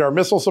has drained our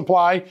missile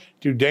supply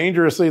to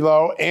dangerously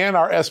low and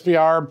our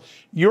SPR.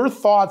 Your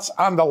thoughts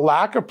on the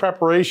lack of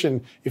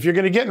preparation? If you're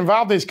going to get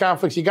involved in these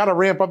conflicts, you got to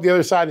ramp up the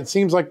other side. It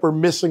seems like we're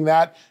missing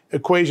that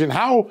equation.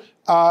 How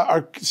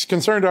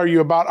concerned are you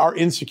about our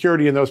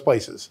insecurity in those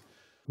places?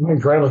 I'm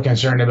incredibly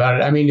concerned about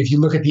it. I mean, if you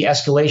look at the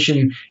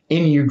escalation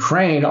in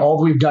Ukraine, all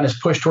we've done is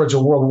push towards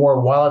a world war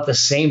while at the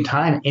same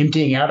time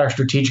emptying out our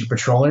strategic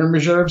petroleum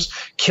reserves,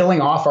 killing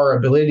off our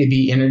ability to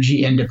be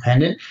energy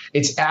independent.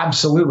 It's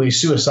absolutely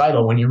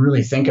suicidal when you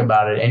really think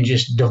about it and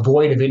just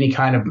devoid of any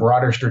kind of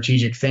broader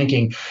strategic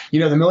thinking.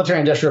 The military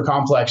industrial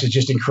complex is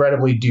just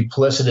incredibly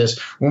duplicitous.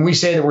 When we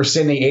say that we're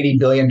sending $80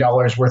 billion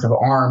worth of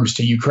arms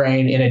to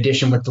Ukraine in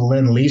addition with the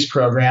Lend-Lease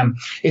program,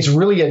 it's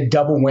really a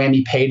double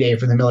whammy payday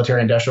for the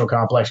military industrial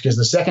complex. Because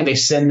the second they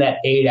send that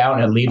aid out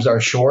and it leaves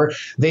our shore,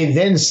 they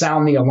then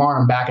sound the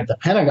alarm back at the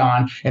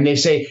Pentagon and they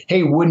say,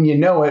 hey, wouldn't you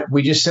know it,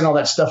 we just sent all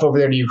that stuff over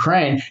there to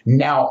Ukraine.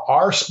 Now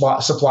our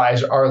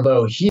supplies are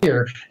low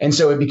here. And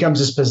so it becomes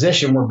this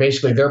position where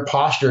basically they're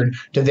postured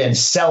to then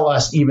sell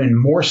us even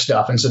more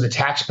stuff. And so the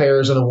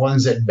taxpayers are the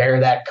ones that bear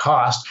that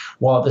cost,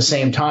 while at the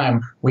same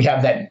time, we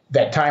have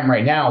that time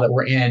right now that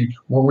we're in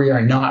where we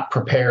are not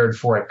prepared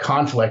for a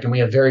conflict. And we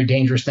have very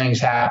dangerous things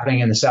happening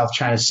in the South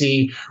China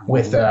Sea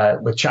with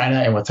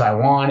China and with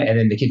Taiwan, and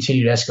then the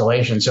continued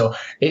escalation. So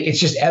it's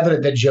just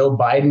evident that Joe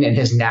Biden and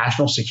his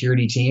national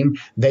security team,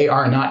 they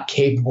are not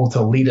capable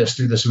to lead us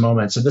through this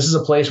moment. So this is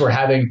a place where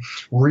having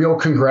real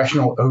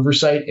congressional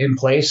oversight in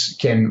place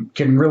can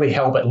really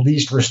help at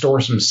least restore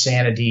some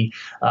sanity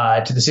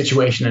to the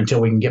situation until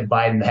we can get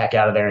Biden the heck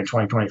out of there in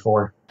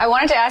 2024. I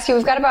wanted to ask you,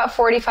 we've got about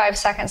 45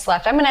 seconds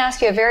left. I'm going to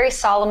ask you a very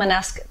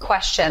Solomon-esque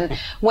question.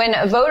 When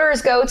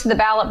voters go to the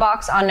ballot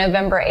box on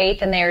November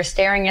 8th and they are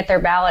staring at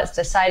their ballots,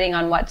 deciding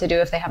on what to do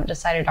if they haven't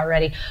decided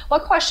already,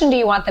 what question do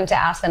you want them to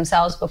ask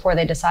themselves before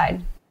they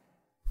decide?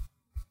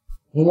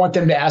 We want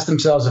them to ask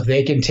themselves if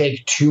they can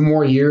take 2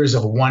 more years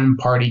of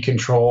one-party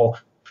control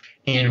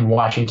in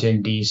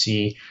Washington,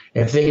 D.C.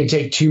 If they can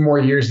take 2 more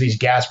years of these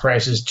gas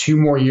prices, 2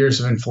 more years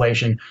of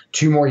inflation,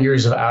 2 more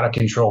years of out of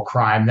control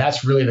crime,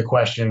 that's really the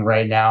question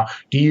right now.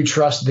 Do you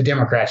trust the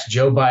Democrats,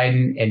 Joe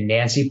Biden and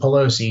Nancy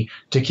Pelosi,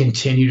 to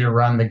continue to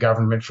run the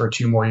government for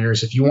 2 more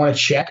years? If you want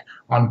to check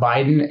on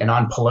Biden and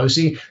on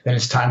Pelosi, then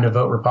it's time to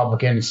vote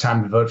Republican. It's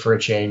time to vote for a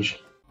change.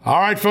 All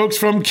right, folks,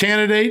 from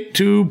candidate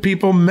to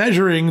people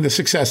measuring the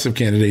success of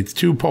candidates,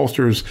 2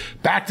 pollsters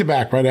back to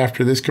back right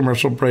after this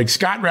commercial break.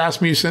 Scott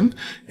Rasmussen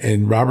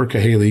and Robert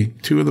Cahaly,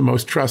 2 of the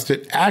most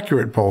trusted,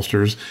 accurate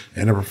pollsters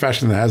in a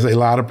profession that has a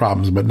lot of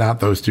problems, but not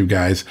those 2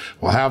 guys.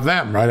 We'll have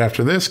them right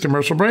after this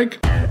commercial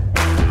break.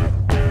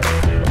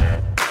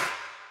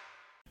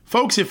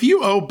 Folks, if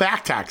you owe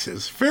back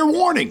taxes, fair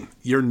warning,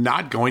 you're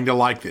not going to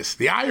like this.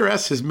 The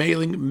IRS is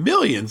mailing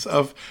millions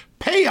of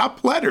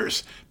pay-up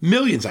letters.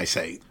 Millions, I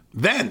say.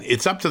 Then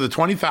it's up to the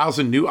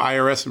 20,000 new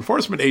IRS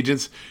enforcement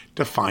agents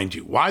to find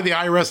you. Why the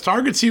IRS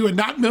targets you and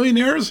not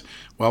millionaires?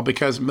 Well,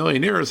 because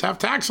millionaires have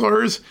tax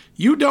lawyers.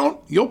 You don't,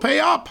 you'll pay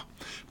up.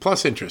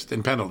 Plus interest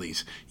and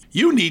penalties.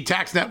 You need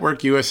Tax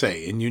Network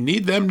USA, and you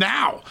need them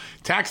now.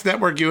 Tax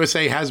Network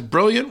USA has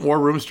brilliant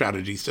war room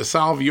strategies to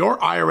solve your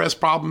IRS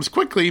problems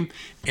quickly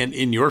and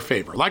in your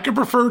favor. Like a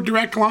preferred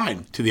direct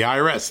line to the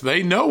IRS,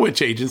 they know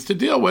which agents to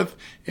deal with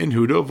and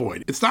who to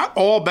avoid. It's not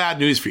all bad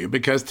news for you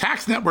because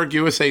Tax Network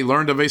USA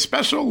learned of a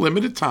special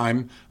limited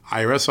time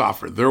IRS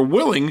offer. They're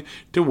willing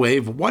to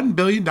waive $1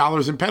 billion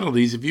in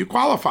penalties if you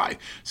qualify.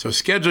 So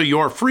schedule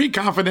your free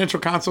confidential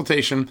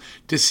consultation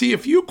to see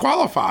if you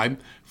qualify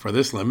for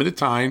this limited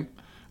time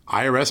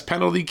IRS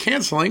penalty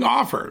canceling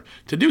offer.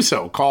 To do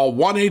so, call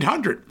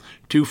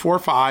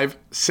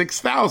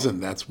 1-800-245-6000.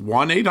 That's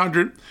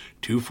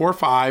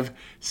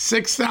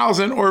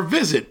 1-800-245-6000 or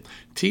visit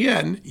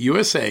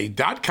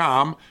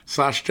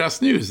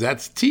tnusa.com/justnews.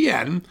 That's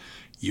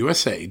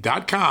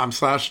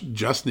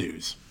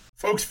tnusa.com/justnews.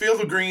 Folks,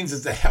 Field of Greens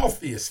is the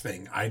healthiest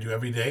thing I do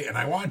every day, and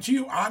I want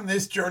you on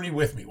this journey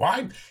with me.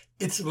 Why?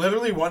 It's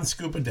literally one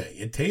scoop a day.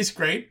 It tastes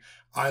great.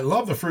 I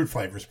love the fruit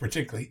flavors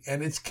particularly,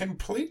 and it's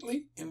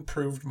completely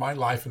improved my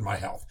life and my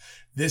health.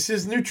 This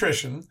is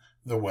nutrition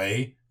the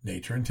way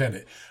nature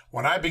intended.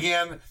 When I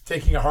began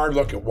taking a hard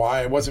look at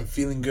why I wasn't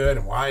feeling good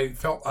and why I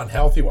felt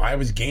unhealthy, why I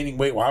was gaining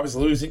weight, why I was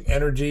losing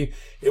energy,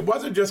 it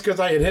wasn't just because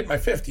I had hit my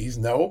 50s.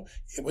 No,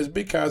 it was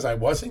because I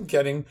wasn't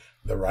getting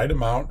the right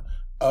amount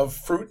of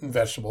fruit and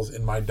vegetables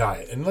in my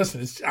diet. And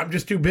listen, I'm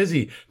just too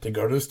busy to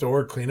go to the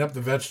store, clean up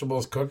the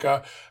vegetables, cook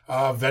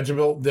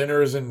vegetable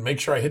dinners, and make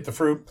sure I hit the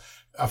fruit.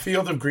 A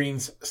Field of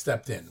Greens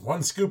stepped in.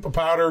 One scoop of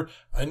powder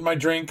in my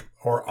drink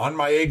or on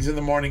my eggs in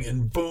the morning,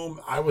 and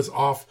boom, I was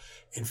off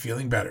and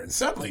feeling better. And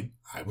suddenly,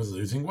 I was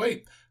losing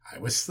weight. I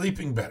was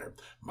sleeping better.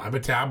 My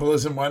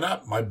metabolism went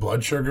up. My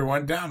blood sugar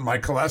went down. My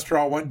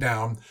cholesterol went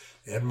down.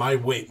 And my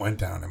weight went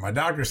down. And my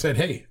doctor said,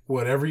 hey,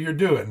 whatever you're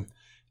doing,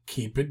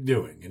 keep it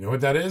doing. You know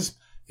what that is?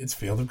 It's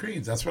Field of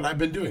Greens. That's what I've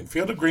been doing.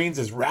 Field of Greens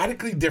is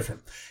radically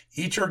different.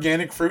 Each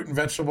organic fruit and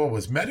vegetable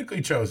was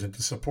medically chosen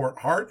to support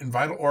heart and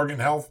vital organ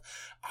health.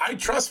 I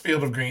trust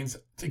Field of Greens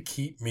to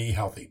keep me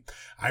healthy.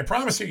 I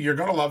promise you, you're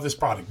going to love this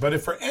product. But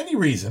if for any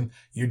reason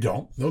you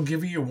don't, they'll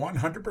give you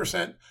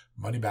 100%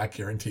 money back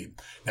guarantee.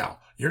 Now,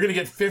 you're going to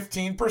get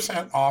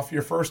 15% off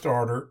your first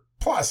order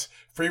plus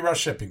free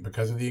rush shipping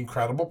because of the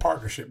incredible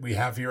partnership we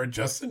have here at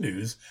Just the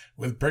News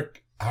with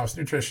Brick House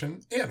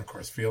Nutrition, and of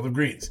course, Field of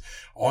Greens.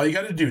 All you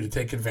got to do to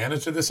take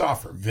advantage of this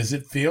offer,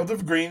 visit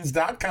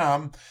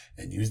fieldofgreens.com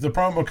and use the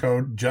promo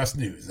code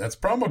JustNews. That's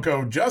promo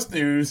code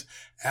JustNews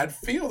at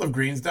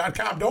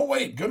fieldofgreens.com. Don't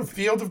wait. Go to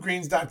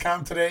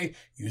fieldofgreens.com today.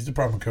 Use the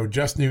promo code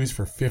JustNews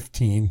for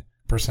 15%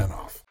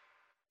 off.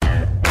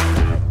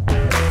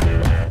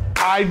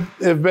 I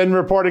have been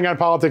reporting on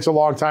politics a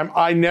long time.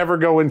 I never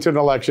go into an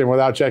election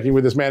without checking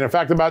with this man. In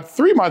fact, about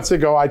 3 months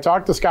ago, I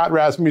talked to Scott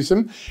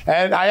Rasmussen,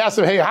 and I asked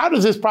him, hey, how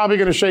does this probably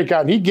going to shake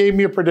out? And he gave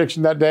me a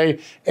prediction that day.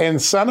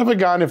 And son of a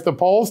gun, if the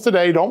polls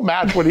today don't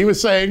match what he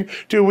was saying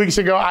 2 weeks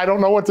ago, I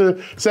don't know what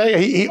to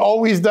say. He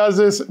always does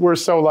this. We're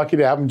so lucky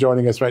to have him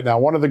joining us right now.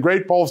 One of the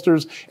great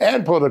pollsters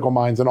and political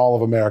minds in all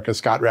of America,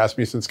 Scott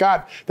Rasmussen.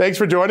 Scott, thanks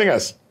for joining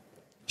us.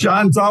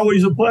 John, it's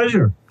always a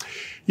pleasure.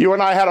 You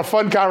and I had a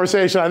fun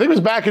conversation. I think it was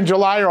back in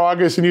July or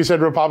August, and you said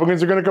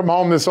Republicans are going to come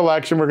home this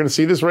election. We're going to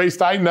see this race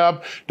tighten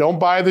up. Don't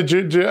buy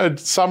the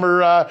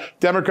summer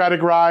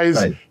Democratic rise.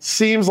 Right.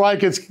 Seems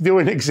like it's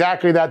doing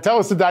exactly that. Tell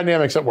us the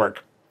dynamics at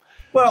work.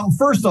 Well,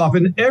 first off,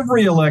 in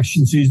every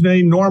election season,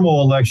 any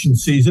normal election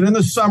season, in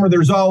the summer,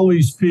 there's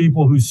always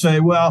people who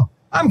say, well,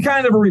 I'm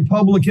kind of a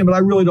Republican, but I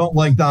really don't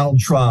like Donald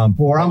Trump.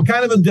 Or I'm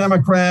kind of a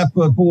Democrat,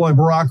 but boy,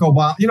 Barack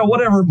Obama,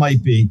 whatever it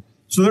might be.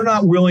 So they're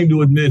not willing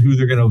to admit who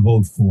they're going to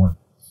vote for.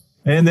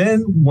 And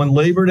then when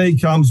Labor Day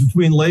comes,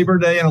 between Labor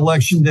Day and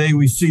Election Day,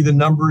 we see the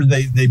numbers,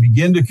 they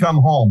begin to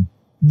come home.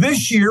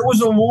 This year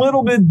was a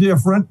little bit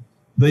different.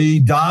 The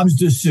Dobbs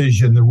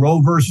decision, the Roe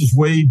versus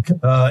Wade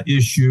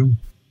issue,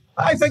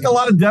 I think a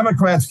lot of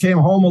Democrats came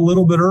home a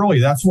little bit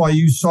early. That's why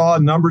you saw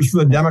numbers for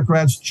the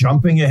Democrats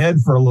jumping ahead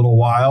for a little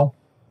while.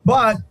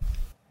 But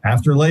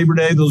after Labor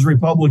Day, those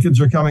Republicans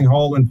are coming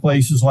home in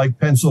places like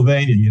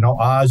Pennsylvania.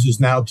 Oz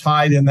is now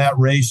tied in that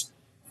race.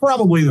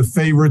 Probably the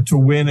favorite to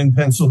win in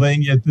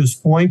Pennsylvania at this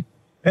point.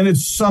 And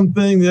it's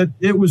something that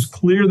it was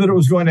clear that it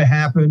was going to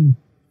happen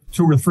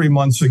 2 or 3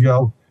 months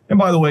ago. And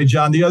by the way,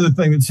 John, the other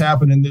thing that's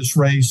happened in this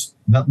race,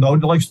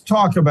 nobody likes to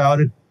talk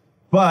about it,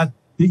 but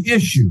the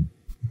issue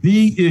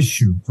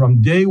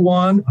from day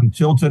one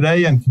until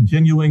today and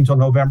continuing till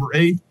November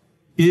 8th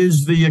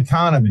is the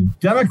economy.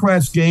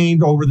 Democrats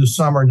gained over the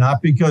summer,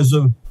 not because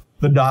of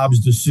the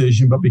Dobbs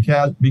decision, but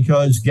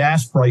because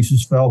gas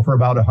prices fell for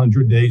about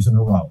 100 days in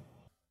a row.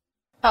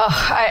 Oh,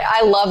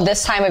 I love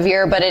this time of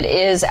year, but it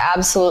is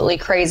absolutely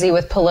crazy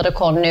with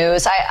political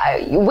news.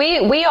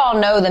 We all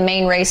know the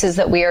main races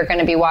that we are going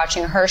to be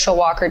watching: Herschel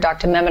Walker,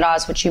 Dr. Mehmet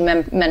Oz, which you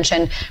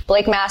mentioned,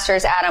 Blake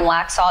Masters, Adam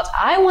Laxalt.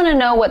 I want to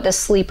know what the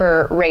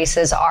sleeper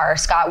races are,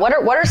 Scott. What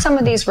are some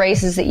of these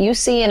races that you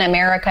see in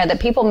America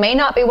that people may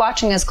not be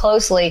watching as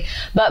closely,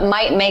 but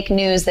might make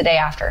news the day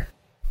after?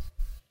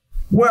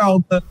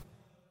 Well, the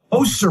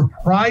most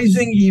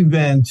surprising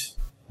event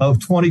of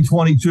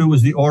 2022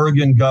 was the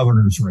Oregon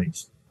governor's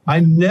race. I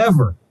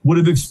never would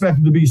have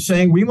expected to be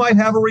saying we might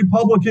have a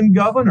Republican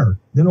governor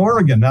in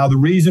Oregon. Now, the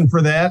reason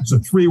for that, it's a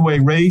three-way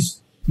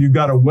race. You've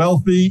got a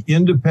wealthy,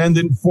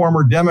 independent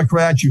former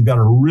Democrat. You've got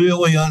a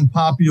really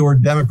unpopular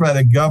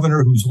Democratic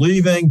governor who's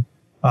leaving.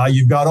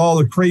 You've got all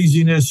the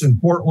craziness in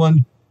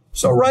Portland.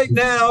 So right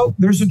now,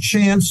 there's a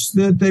chance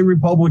that a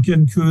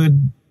Republican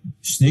could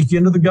sneak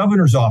into the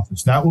governor's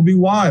office. That would be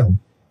wild.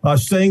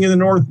 Staying in the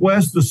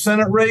Northwest, the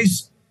Senate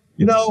race,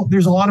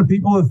 there's a lot of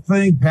people that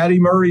think Patty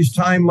Murray's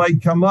time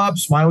might come up.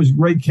 Smiley's a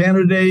great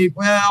candidate.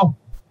 Well,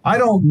 I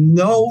don't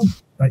know.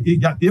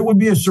 It would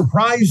be a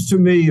surprise to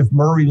me if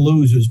Murray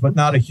loses, but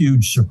not a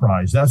huge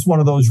surprise. That's one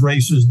of those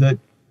races that,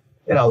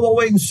 we'll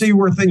wait and see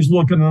where things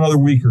look in another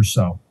week or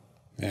so.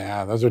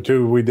 Yeah, those are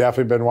two we've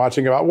definitely been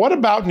watching about. What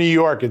about New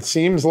York? It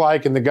seems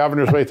like in the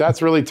governor's race,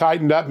 that's really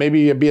tightened up.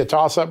 Maybe it'd be a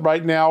toss-up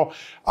right now.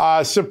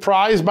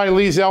 Surprised by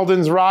Lee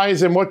Zeldin's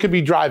rise, and what could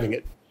be driving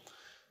it?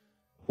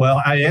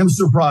 Well, I am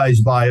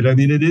surprised by it. I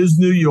mean, it is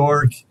New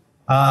York.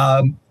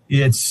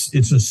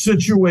 It's a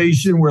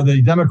situation where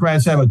the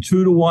Democrats have a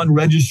 2-to-1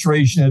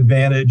 registration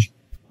advantage.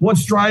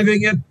 What's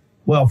driving it?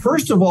 Well,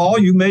 first of all,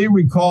 you may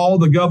recall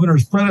the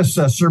governor's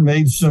predecessor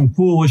made some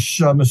foolish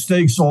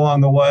mistakes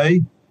along the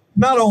way.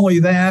 Not only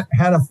that,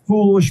 had a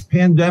foolish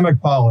pandemic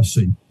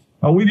policy.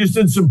 We just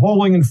did some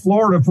polling in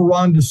Florida for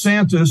Ron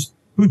DeSantis,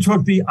 who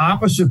took the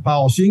opposite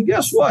policy. And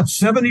guess what?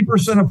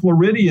 70% of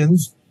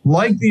Floridians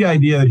like the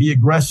idea that he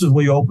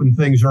aggressively opened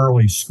things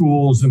early,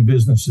 schools and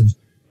businesses.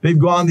 They've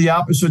gone the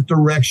opposite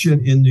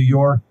direction in New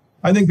York.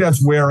 I think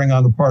that's wearing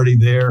on the party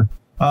there.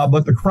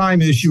 But the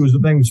crime issue is the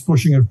thing that's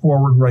pushing it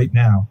forward right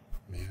now.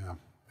 Yeah,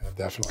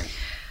 definitely.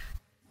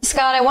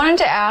 Scott, I wanted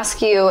to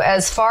ask you,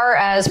 as far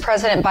as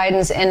President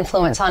Biden's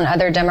influence on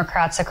other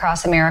Democrats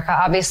across America,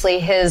 obviously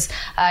his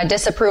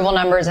disapproval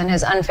numbers and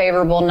his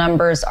unfavorable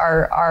numbers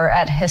are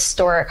at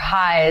historic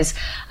highs.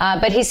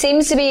 But he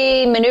seems to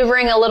be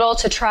maneuvering a little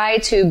to try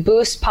to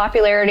boost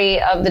popularity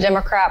of the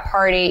Democrat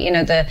Party,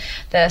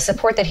 the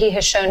support that he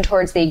has shown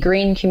towards the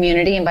green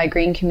community. And by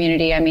green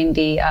community, I mean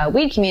the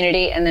weed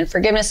community, and then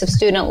forgiveness of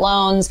student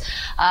loans,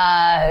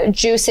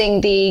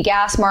 juicing the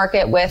gas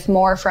market with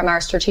more from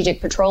our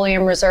strategic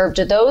petroleum reserve.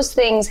 Do those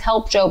things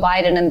help Joe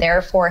Biden and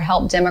therefore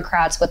help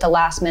Democrats with a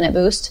last minute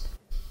boost?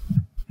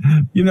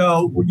 You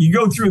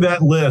go through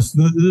that list.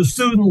 The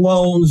student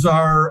loans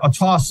are a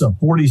toss up.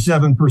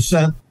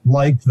 47%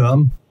 like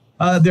them.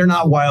 They're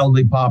not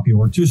wildly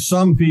popular. To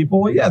some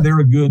people, yeah, they're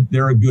a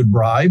good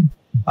bribe.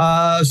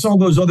 Some of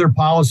those other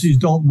policies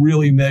don't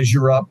really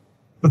measure up.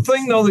 The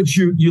thing, though, that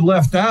you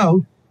left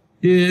out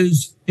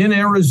is in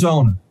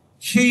Arizona,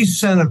 key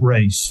Senate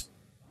race.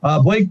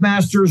 Blake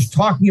Masters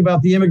talking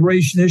about the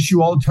immigration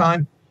issue all the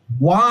time.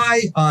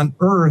 Why on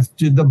earth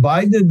did the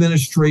Biden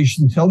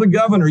administration tell the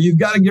governor, you've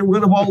got to get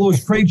rid of all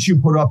those crates you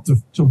put up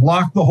to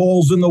block the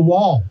holes in the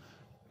wall?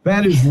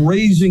 That is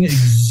raising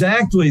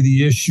exactly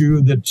the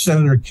issue that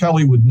Senator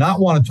Kelly would not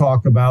want to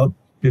talk about.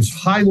 It's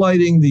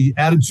highlighting the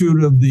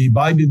attitude of the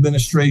Biden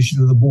administration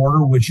to the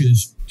border, which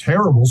is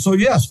terrible. So,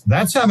 yes,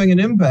 that's having an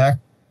impact.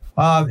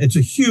 It's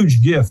a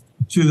huge gift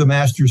to the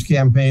Masters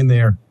campaign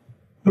there.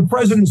 The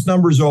president's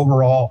numbers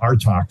overall are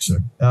toxic.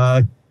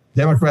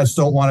 Democrats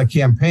don't want to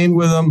campaign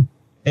with him.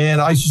 And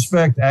I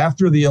suspect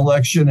after the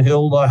election,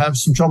 he'll have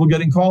some trouble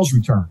getting calls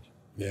returned.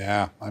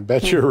 Yeah, I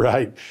bet you're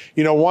right.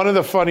 One of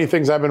the funny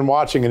things I've been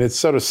watching, and it's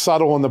sort of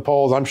subtle in the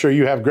polls, I'm sure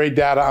you have great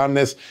data on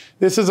this.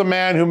 This is a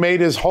man who made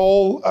his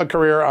whole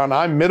career on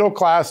I'm Middle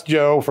Class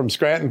Joe from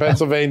Scranton,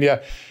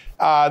 Pennsylvania.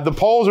 The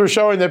polls are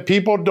showing that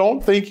people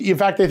don't think, in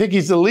fact, they think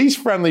he's the least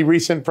friendly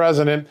recent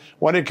president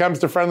when it comes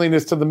to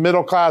friendliness to the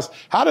middle class.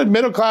 How did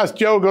middle class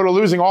Joe go to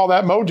losing all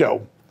that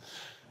mojo?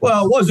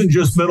 Well, it wasn't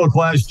just middle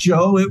class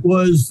Joe. It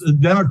was the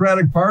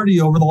Democratic Party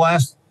over the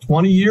last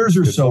 20 years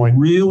or so,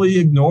 really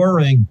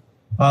ignoring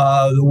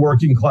the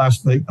working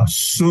class. They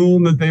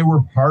assumed that they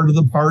were part of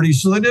the party,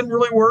 so they didn't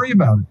really worry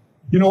about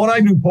it. When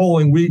I do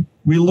polling, we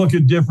look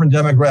at different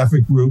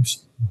demographic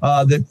groups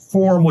that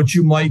form what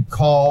you might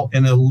call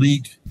an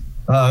elite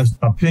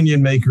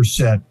opinion maker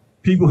set.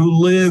 People who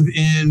live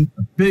in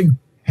big,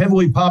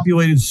 heavily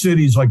populated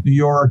cities like New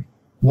York,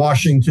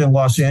 Washington,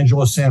 Los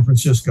Angeles, San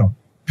Francisco.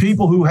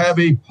 People who have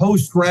a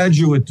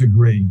postgraduate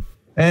degree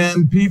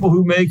and people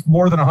who make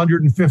more than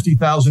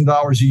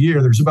 $150,000 a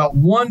year. There's about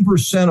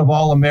 1% of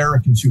all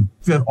Americans who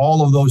fit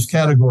all of those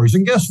categories.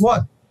 And guess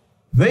what?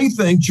 They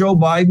think Joe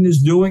Biden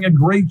is doing a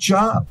great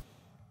job.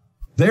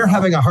 They're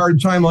having a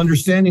hard time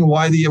understanding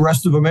why the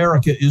rest of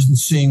America isn't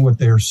seeing what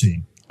they're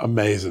seeing.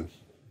 Amazing.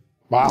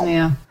 Wow.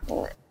 Yeah.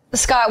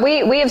 Scott,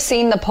 we have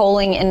seen the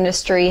polling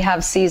industry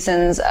have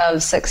seasons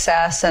of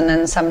success, and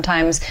then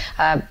sometimes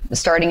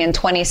starting in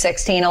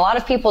 2016, a lot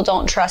of people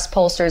don't trust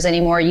pollsters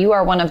anymore. You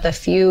are one of the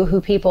few who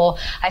people,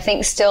 I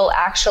think, still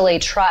actually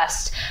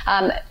trust.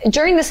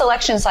 During this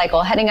election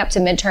cycle, heading up to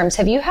midterms,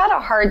 have you had a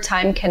hard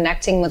time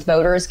connecting with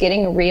voters,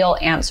 getting real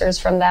answers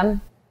from them?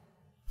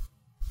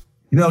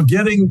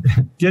 Getting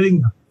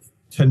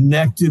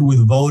connected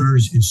with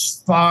voters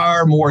is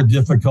far more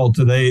difficult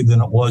today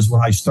than it was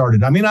when I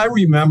started. I mean, I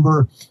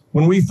remember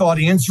when we thought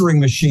answering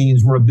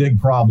machines were a big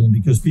problem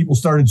because people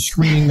started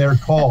screening their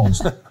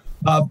calls.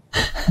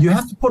 You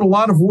have to put a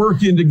lot of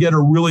work in to get a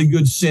really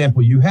good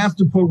sample. You have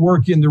to put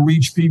work in to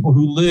reach people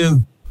who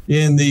live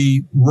in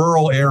the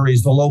rural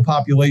areas, the low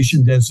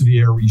population density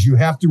areas. You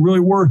have to really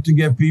work to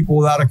get people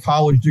without a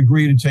college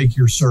degree to take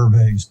your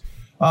surveys.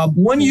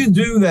 When you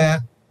do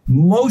that,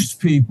 most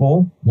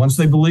people, once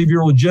they believe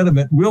you're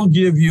legitimate, will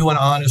give you an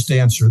honest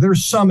answer.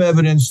 There's some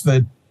evidence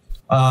that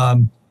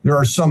there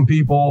are some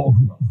people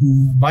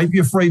who might be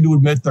afraid to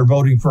admit they're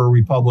voting for a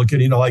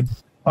Republican. You know, like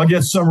I'll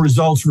get some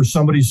results where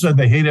somebody said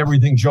they hate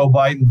everything Joe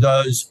Biden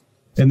does,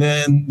 and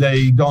then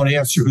they don't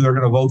answer who they're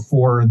going to vote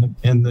for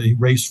in the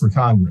race for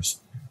Congress.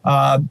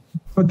 But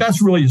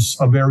that's really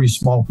a very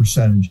small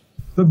percentage.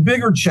 The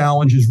bigger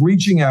challenge is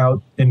reaching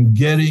out and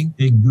getting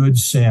a good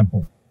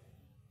sample.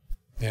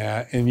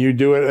 Yeah, and you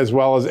do it as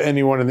well as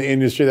anyone in the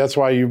industry. That's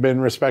why you've been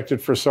respected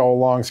for so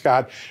long,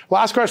 Scott.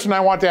 Last question I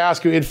want to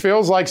ask you. It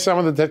feels like some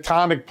of the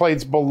tectonic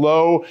plates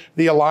below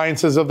the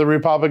alliances of the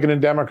Republican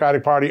and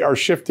Democratic Party are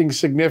shifting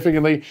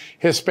significantly.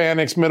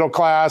 Hispanics, middle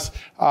class,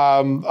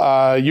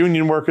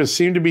 union workers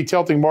seem to be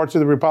tilting more to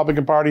the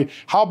Republican Party.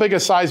 How big a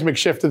seismic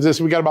shift is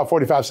this? We got about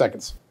 45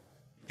 seconds.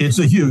 It's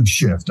a huge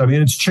shift. I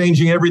mean, it's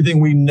changing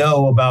everything we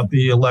know about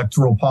the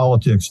electoral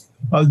politics.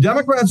 The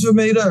Democrats have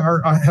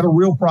had a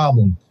real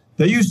problem.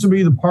 They used to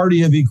be the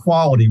party of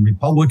equality.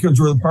 Republicans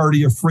were the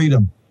party of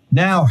freedom.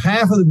 Now,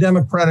 half of the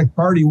Democratic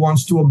Party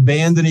wants to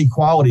abandon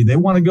equality. They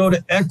want to go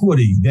to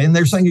equity. And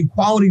they're saying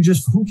equality,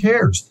 just who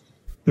cares?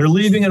 They're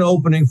leaving an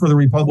opening for the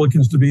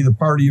Republicans to be the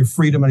party of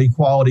freedom and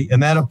equality.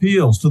 And that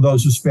appeals to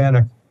those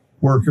Hispanic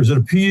workers. It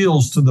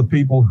appeals to the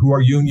people who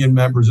are union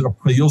members. It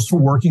appeals to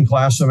working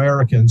class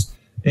Americans.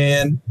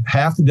 And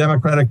half the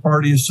Democratic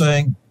Party is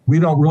saying, we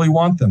don't really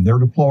want them. They're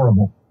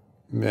deplorable.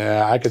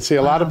 Yeah, I could see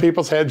a lot of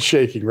people's heads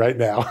shaking right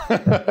now.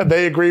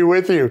 They agree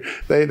with you.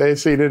 They've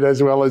seen it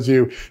as well as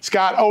you.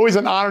 Scott, always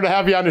an honor to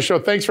have you on the show.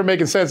 Thanks for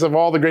making sense of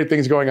all the great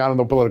things going on in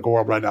the political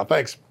world right now.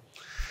 Thanks.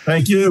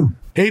 Thank you.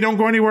 Hey, don't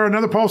go anywhere.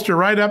 Another poster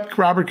right up.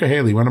 Robert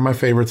Cahaly, one of my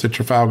favorites at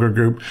Trafalgar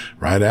Group,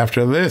 right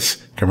after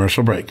this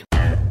commercial break.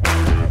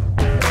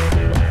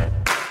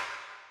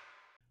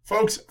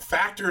 Folks,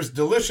 Factor's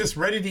delicious,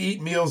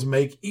 ready-to-eat meals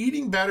make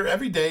eating better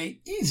every day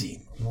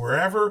easy.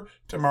 Wherever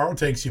tomorrow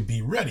takes you,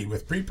 be ready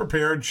with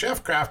pre-prepared,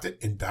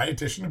 chef-crafted, and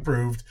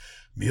dietitian-approved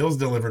meals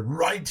delivered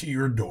right to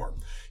your door.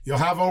 You'll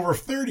have over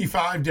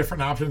 35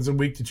 different options a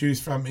week to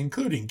choose from,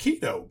 including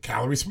keto,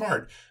 calorie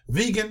smart,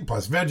 vegan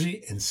plus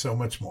veggie, and so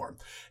much more.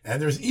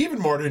 And there's even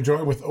more to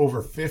enjoy with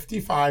over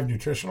 55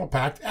 nutritional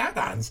packed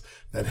add-ons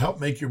that help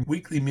make your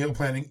weekly meal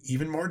planning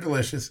even more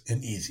delicious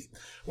and easy.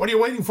 What are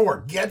you waiting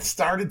for? Get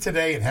started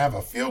today and have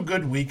a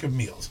feel-good week of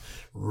meals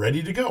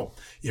ready to go.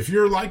 If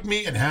you're like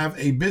me and have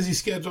a busy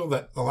schedule,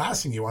 that the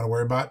last thing you want to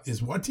worry about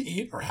is what to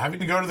eat or having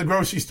to go to the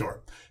grocery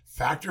store.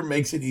 Factor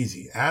makes it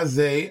easy, as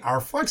they are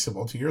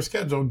flexible to your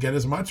schedule. Get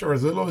as much or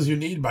as little as you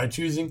need by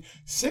choosing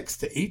 6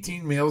 to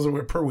 18 meals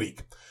per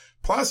week.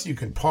 Plus, you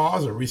can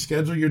pause or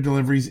reschedule your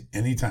deliveries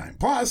anytime.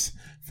 Plus,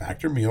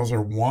 Factor meals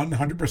are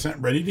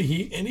 100% ready to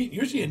heat and eat,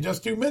 usually in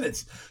just 2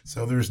 minutes.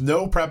 So there's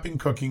no prepping,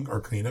 cooking, or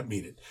cleanup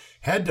needed.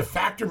 Head to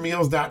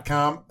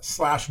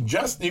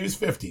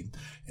factormeals.com/justnews50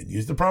 and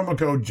use the promo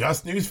code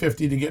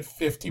justnews50 to get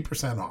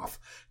 50% off.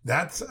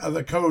 That's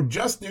the code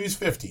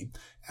justnews50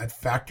 at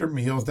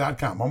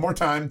factormeals.com. One more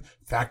time,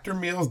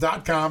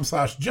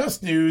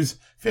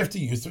 factormeals.com/justnews50.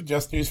 Use the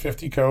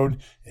justnews50 code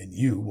and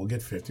you will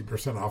get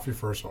 50% off your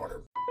first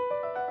order.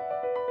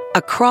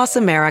 Across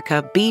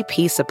America,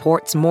 BP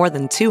supports more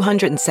than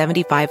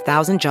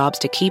 275,000 jobs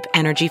to keep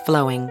energy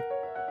flowing.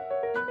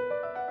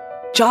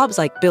 Jobs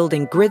like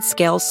building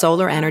grid-scale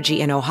solar energy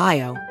in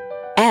Ohio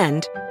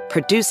and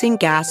producing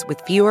gas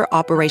with fewer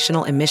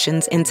operational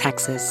emissions in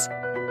Texas.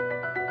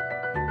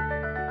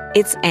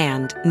 It's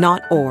and,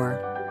 not or.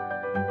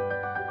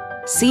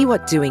 See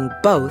what doing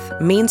both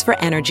means for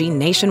energy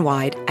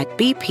nationwide at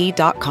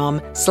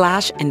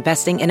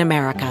bp.com/investing in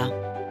America.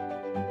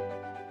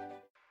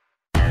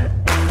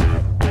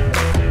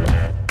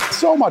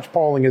 So much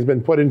polling has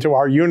been put into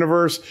our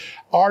universe.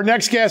 Our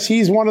next guest,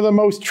 he's one of the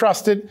most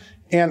trusted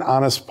and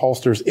honest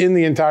pollsters in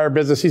the entire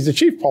business. He's the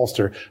chief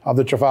pollster of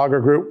the Trafalgar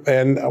Group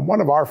and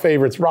one of our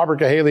favorites,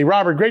 Robert Cahaly.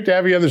 Robert, great to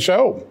have you on the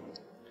show.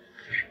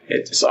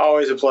 It's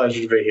always a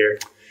pleasure to be here.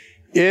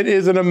 It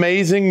is an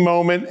amazing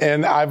moment,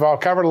 and I've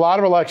covered a lot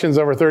of elections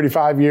over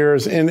 35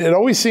 years, and it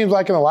always seems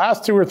like in the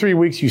last 2 or 3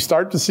 weeks, you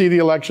start to see the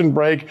election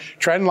break,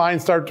 trend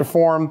lines start to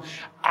form.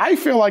 I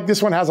feel like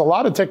this one has a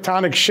lot of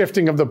tectonic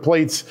shifting of the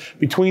plates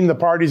between the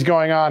parties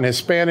going on,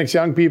 Hispanics,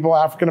 young people,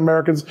 African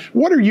Americans.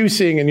 What are you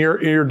seeing in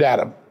your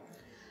data?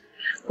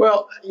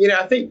 Well,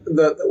 I think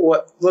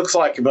what looks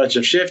like a bunch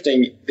of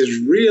shifting is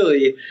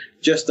really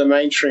just the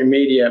mainstream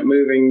media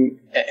moving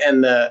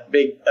and the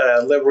big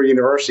liberal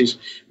universities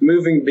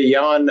moving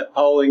beyond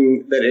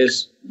polling that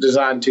is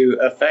designed to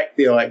affect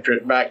the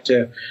electorate back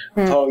to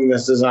polling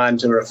that's designed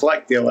to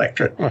reflect the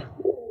electorate.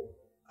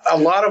 a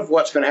lot of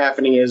what's been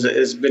happening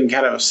is been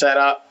kind of a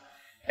setup.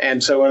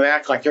 And so when they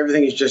act like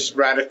everything has just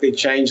radically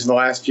changed in the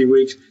last few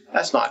weeks,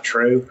 that's not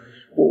true.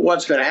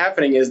 What's been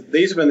happening is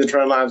these have been the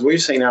trend lines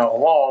we've seen all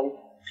along,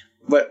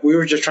 but we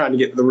were just trying to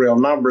get the real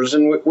numbers.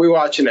 And we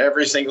watch in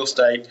every single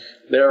state,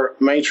 their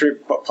mainstream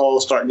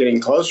polls start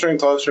getting closer and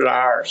closer to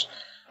ours.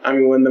 I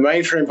mean, when the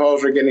mainstream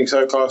polls are getting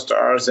so close to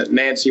ours that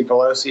Nancy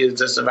Pelosi is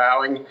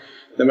disavowing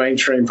the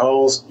mainstream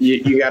polls,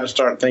 you got to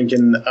start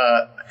thinking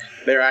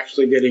they're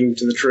actually getting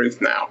to the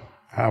truth now.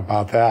 How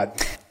about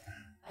that?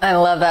 I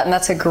love that, and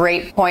that's a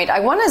great point. I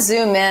want to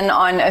zoom in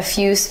on a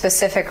few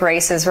specific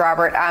races,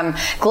 Robert.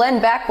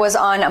 Glenn Beck was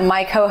on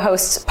my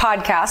co-host's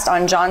podcast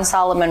on John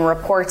Solomon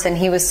Reports, and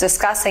he was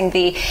discussing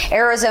the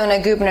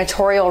Arizona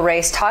gubernatorial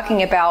race,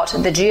 talking about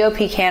the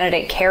GOP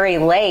candidate Kari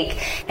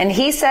Lake, and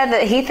he said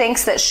that he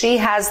thinks that she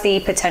has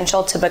the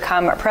potential to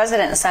become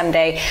president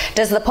someday.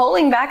 Does the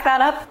polling back that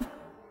up?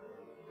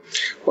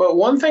 Well,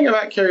 one thing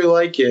about Kari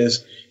Lake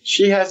is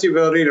she has the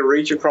ability to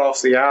reach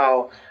across the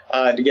aisle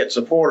to get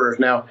supporters.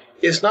 Now,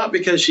 it's not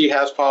because she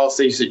has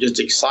policies that just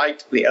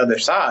excite the other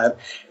side.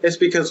 It's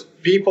because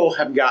people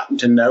have gotten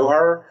to know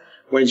her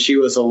when she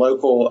was a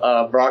local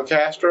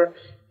broadcaster,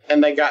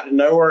 and they got to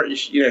know her.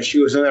 You know, she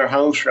was in their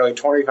homes for nearly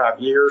 25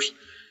 years,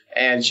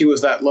 and she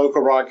was that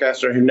local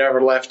broadcaster who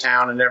never left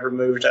town and never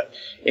moved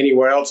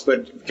anywhere else,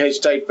 but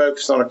stayed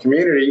focused on her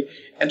community,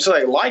 and so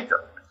they like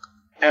her.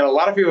 And a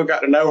lot of people got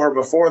to know her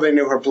before they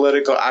knew her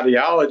political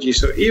ideology.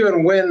 So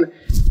even when,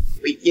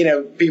 you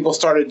know, people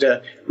started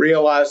to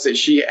realize that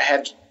she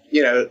had,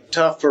 you know,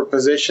 tougher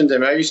positions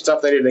and maybe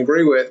stuff they didn't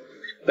agree with,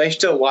 they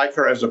still like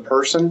her as a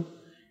person.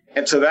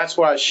 And so that's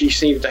why she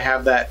seems to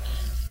have that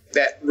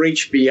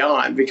reach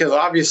beyond, because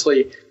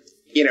obviously,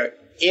 you know,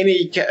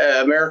 any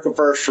America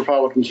First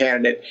Republican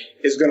candidate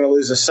is going to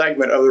lose a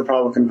segment of the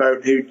Republican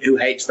vote who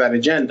hates that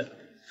agenda.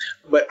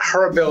 But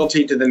her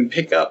ability to then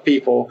pick up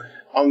people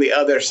on the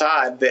other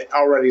side that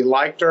already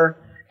liked her,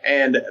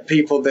 and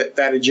people that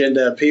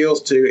agenda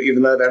appeals to,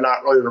 even though they're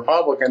not really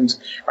Republicans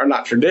or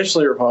not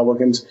traditionally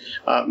Republicans,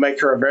 make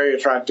her a very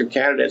attractive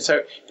candidate.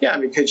 So, yeah, I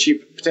mean, could she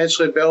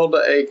potentially build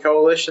a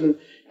coalition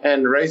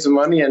and raise the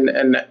money and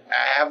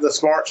have the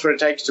smarts what it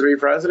takes to be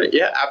president?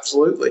 Yeah,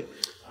 absolutely.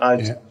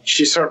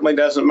 She certainly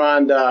doesn't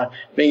mind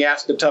being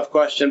asked a tough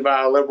question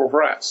by a liberal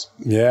press.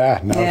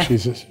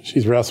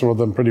 She's wrestled with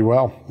them pretty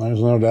well. There's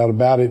no doubt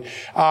about it.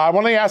 I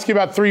want to ask you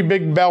about three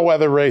big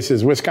bellwether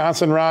races: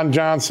 Wisconsin, Ron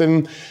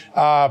Johnson,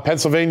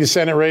 Pennsylvania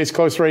Senate race,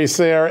 close race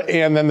there,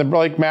 and then the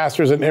Blake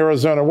Masters in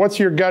Arizona. What's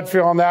your gut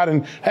feel on that?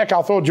 And heck,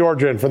 I'll throw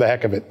Georgia in for the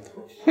heck of it.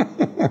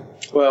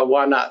 Well,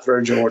 why not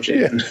throw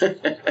Georgia in?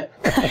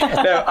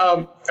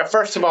 No,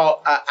 first of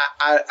all,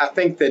 I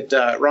think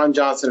that Ron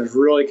Johnson has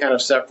really kind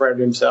of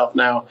separated himself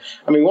now.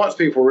 I mean, once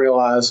people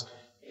realize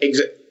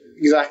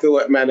exactly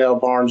what Mandel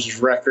Barnes'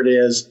 record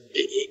is,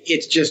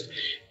 it's just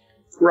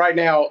right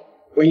now,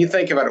 when you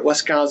think about it,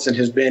 Wisconsin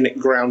has been at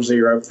ground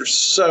zero for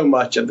so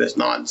much of this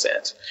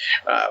nonsense,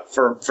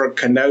 for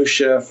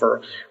Kenosha,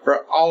 for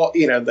all,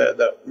 you know,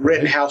 the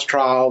Rittenhouse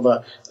trial,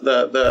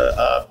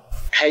 the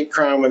hate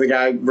crime where the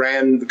guy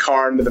ran the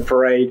car into the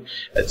parade.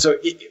 So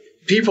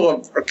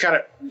people are kind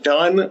of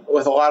done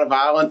with a lot of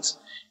violence.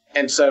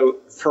 And so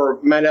for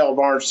Mandel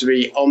Barnes to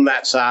be on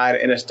that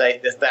side in a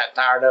state that's that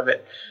tired of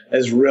it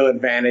is a real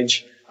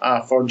advantage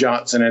for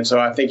Johnson. And so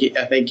I think he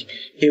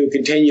will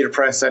continue to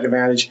press that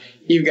advantage.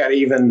 You've got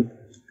even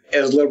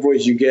as liberal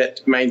as you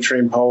get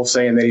mainstream polls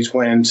saying that he's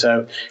winning.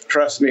 So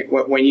trust me,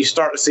 when you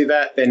start to see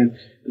that, then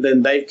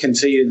they've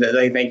conceded that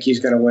they think he's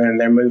going to win and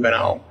they're moving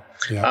on.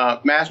 Yeah.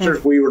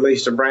 Masters, we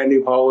released a brand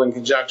new poll in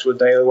conjunction with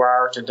Daily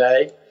Wire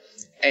today,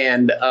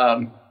 and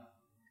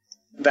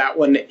that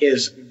one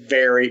is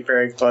very,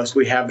 very close.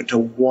 We have it to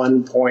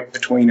 1 point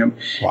between them.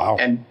 Wow.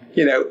 And,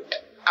 you know,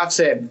 I've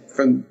said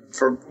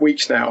for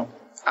weeks now,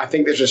 I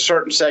think there's a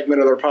certain segment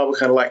of the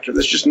Republican electorate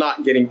that's just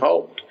not getting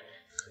polled,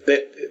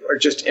 that are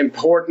just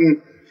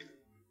important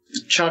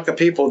chunk of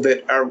people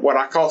that are what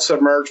I call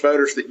submerged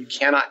voters that you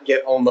cannot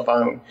get on the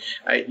phone.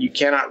 You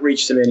cannot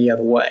reach them any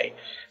other way.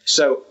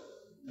 So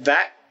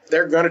that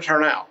they're going to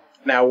turn out.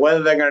 Now,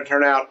 whether they're going to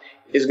turn out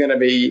is going to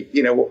be,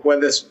 you know,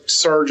 whether this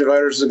surge of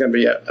voters is going to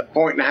be a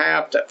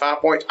 1.5 to 5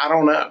 points, I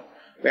don't know.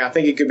 I mean, I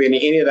think it could be in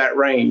any of that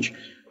range.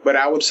 But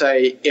I would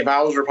say if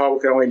I was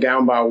Republican only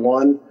down by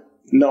one,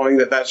 knowing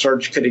that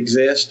surge could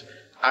exist,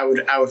 I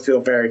would feel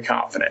very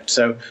confident.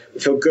 So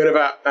we feel good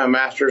about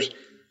Masters.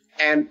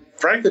 And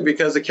frankly,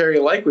 because of Kari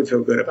Lake, we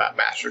feel good about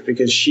Masters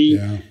because she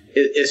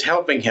is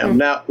helping him.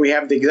 Now, we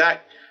have the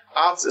exact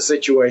opposite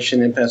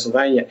situation in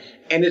Pennsylvania.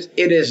 And it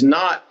is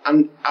not, I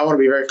want to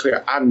be very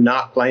clear, I'm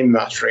not blaming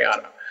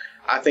Mastriano.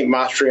 I think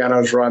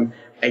Mastriano's run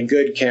a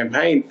good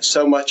campaign.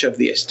 So much of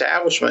the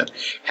establishment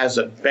has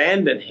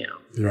abandoned him.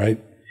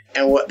 Right.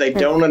 And what they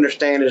don't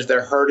understand is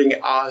they're hurting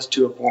Oz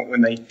to a point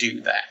when they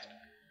do that.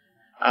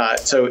 I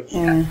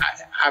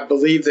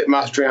believe that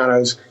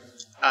Mastriano's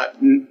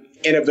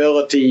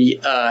inability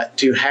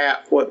to have,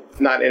 well,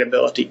 not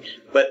inability,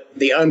 but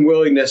the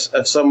unwillingness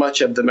of so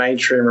much of the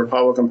mainstream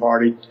Republican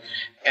Party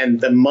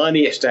and the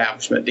money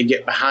establishment to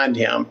get behind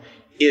him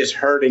is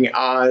hurting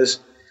Oz.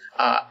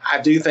 I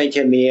do think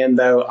in the end,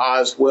 though,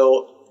 Oz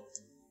will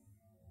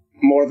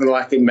more than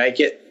likely make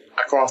it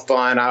across the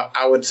line.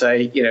 I would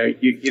say, you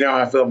know how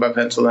I feel about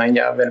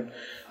Pennsylvania. I've been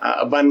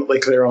abundantly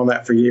clear on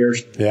that for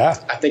years. Yeah.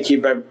 I think he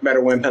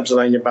better win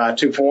Pennsylvania by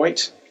 2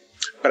 points,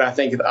 but I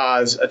think with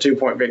Oz, a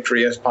 2-point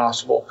victory is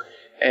possible.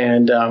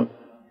 And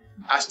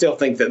I still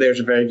think that there's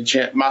a very good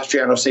chance.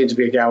 Mastriano seems to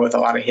be a guy with a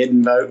lot of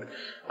hidden vote.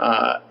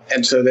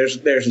 And so there's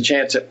a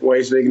chance that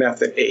Wade's big enough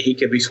that he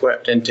could be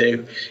swept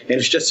into. And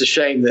it's just a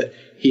shame that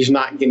he's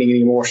not getting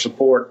any more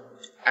support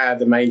out of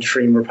the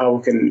mainstream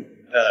Republican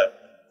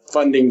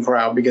funding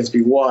crowd, because if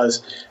he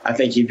was, I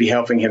think he'd be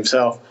helping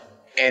himself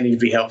and he'd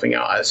be helping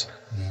Oz.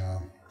 Yeah.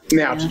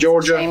 Now to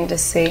Georgia. Shame to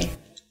see.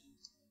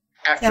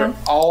 After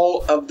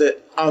all of the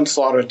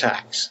onslaught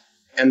attacks,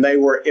 and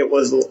it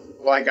was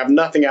like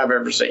nothing I've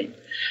ever seen.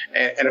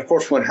 And of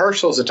course, when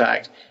Herschel's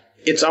attacked,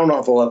 it's on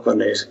off the local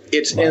news.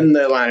 It's in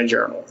the Atlanta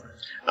Journal.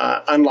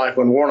 Unlike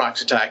when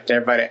Warnock's attacked,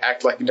 everybody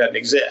acts like it doesn't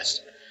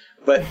exist.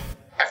 But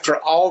after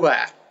all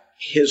that,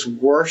 his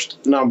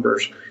worst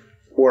numbers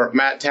were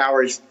Matt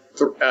Towery's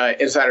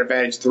insider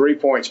advantage 3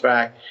 points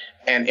back,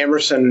 and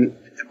Emerson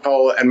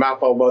poll and my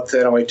poll both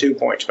said only 2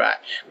 points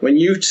back. When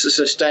you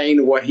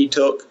sustain what he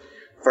took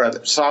for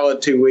a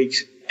solid 2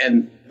 weeks,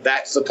 and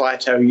that's the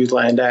plateau you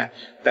land at,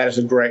 that is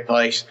a great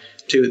place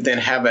to then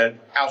have an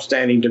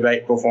outstanding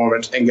debate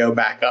performance and go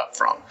back up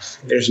from.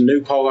 There's a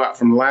new poll out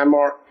from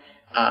Landmark,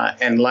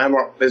 and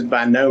Landmark is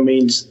by no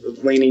means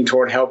leaning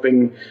toward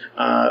helping.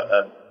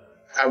 I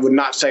would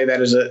not say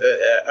that is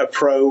a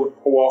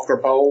pro-Walker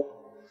poll.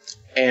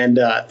 And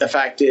the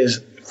fact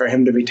is, for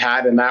him to be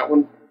tied in that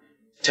one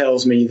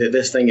tells me that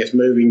this thing is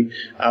moving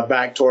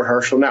back toward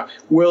Herschel. Now,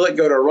 will it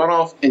go to a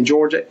runoff in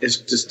Georgia? It's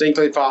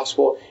distinctly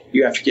possible.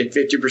 You have to get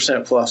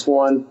 50% plus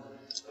one.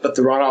 But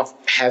the runoff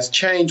has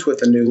changed with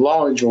the new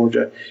law in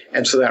Georgia.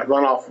 And so that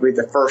runoff will be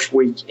the first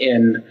week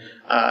in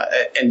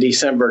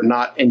December,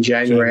 not in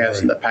January as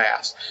in the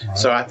past. Right.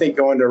 So I think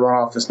going to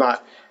runoff is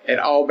not at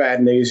all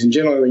bad news. And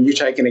generally, when you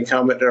take an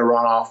incumbent to a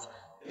runoff,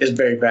 it's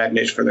very bad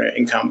news for the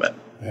incumbent.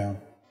 Yeah.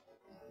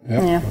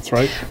 Yeah, that's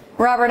right.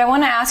 Robert, I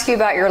want to ask you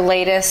about your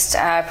latest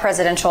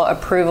presidential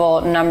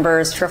approval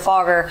numbers.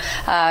 Trafalgar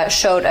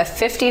showed a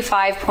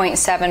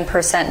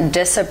 55.7%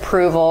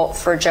 disapproval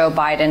for Joe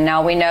Biden.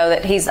 Now, we know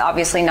that he's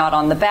obviously not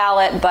on the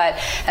ballot, but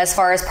as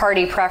far as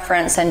party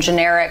preference and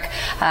generic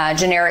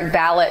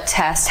ballot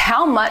tests,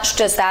 how much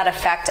does that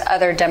affect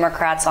other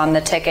Democrats on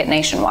the ticket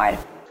nationwide?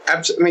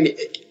 I mean,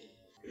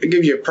 I'll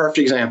give you a perfect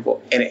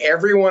example. In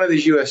every one of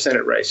these U.S.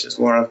 Senate races,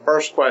 one of the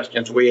first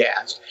questions we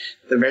asked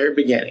at the very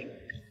beginning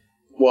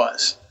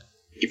was,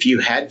 if you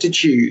had to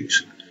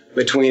choose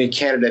between a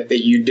candidate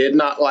that you did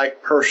not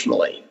like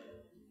personally,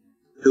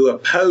 who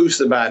opposed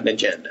the Biden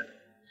agenda,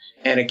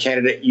 and a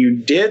candidate you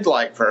did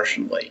like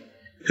personally,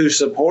 who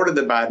supported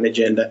the Biden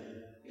agenda,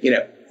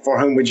 for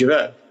whom would you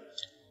vote?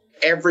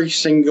 Every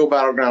single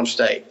battleground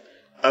state,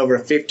 over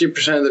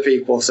 50% of the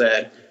people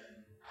said,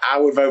 I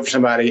would vote for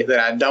somebody that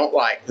I don't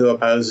like who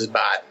opposes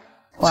Biden.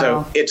 Wow.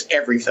 So it's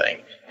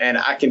everything. And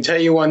I can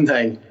tell you one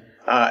thing.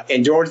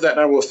 In Georgia, that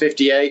number was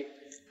 58.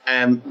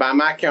 And by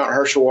my count,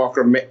 Herschel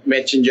Walker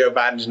mentioned Joe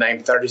Biden's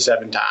name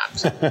 37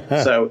 times.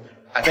 So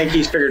I think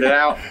he's figured it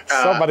out.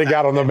 Somebody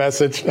got on the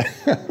message.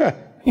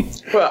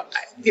 Well,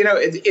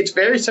 it's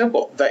very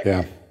simple.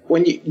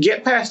 When you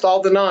get past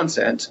all the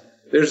nonsense,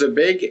 there's a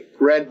big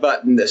red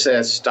button that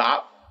says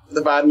stop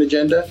the Biden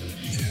agenda.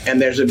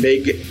 And there's a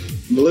big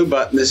blue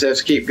button that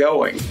says keep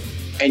going.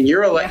 And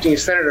you're electing a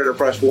senator to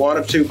press one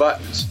of two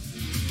buttons.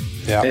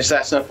 Yeah. It's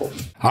that simple.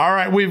 All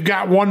right, we've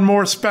got one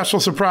more special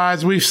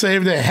surprise. We've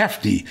saved a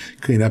hefty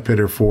cleanup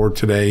hitter for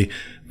today.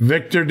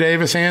 Victor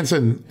Davis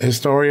Hanson,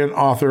 historian,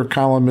 author,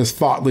 columnist,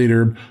 thought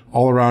leader,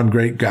 all-around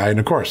great guy, and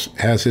of course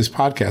has his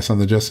podcast on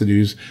the Just the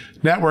News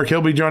Network.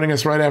 He'll be joining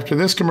us right after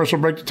this commercial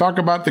break to talk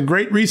about the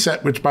Great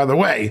Reset, which, by the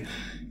way,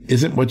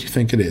 isn't what you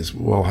think it is.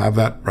 We'll have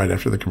that right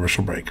after the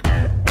commercial break.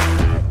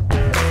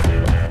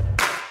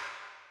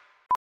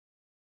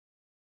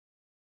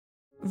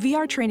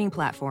 VR training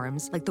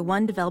platforms, like the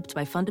one developed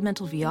by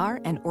Fundamental VR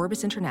and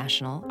Orbis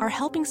International, are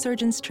helping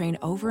surgeons train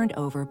over and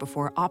over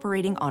before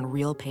operating on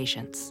real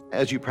patients.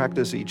 As you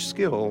practice each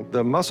skill,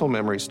 the muscle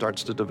memory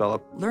starts to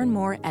develop. Learn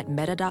more at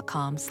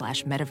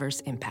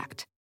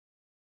meta.com/metaverseimpact.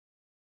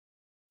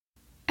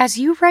 As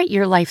you write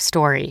your life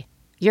story,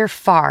 you're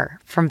far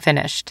from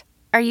finished.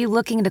 Are you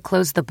looking to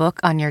close the book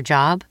on your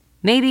job?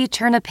 Maybe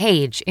turn a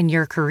page in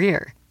your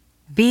career?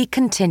 Be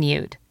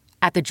continued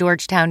at the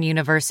Georgetown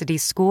University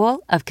School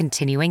of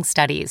Continuing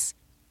Studies.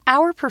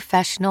 Our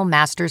professional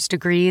master's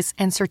degrees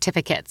and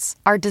certificates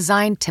are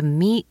designed to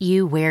meet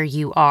you where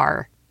you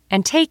are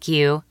and take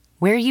you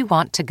where you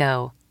want to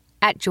go.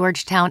 At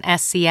Georgetown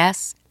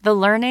SCS, the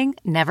learning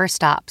never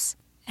stops,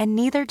 and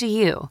neither do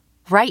you.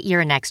 Write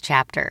your next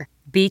chapter.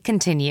 Be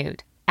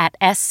continued at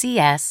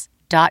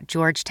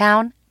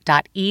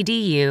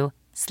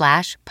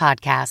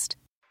scs.georgetown.edu/podcast.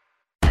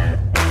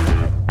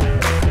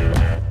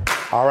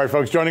 All right,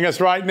 folks, joining us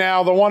right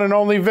now, the one and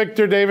only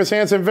Victor Davis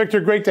Hanson. Victor,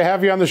 great to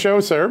have you on the show,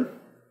 sir.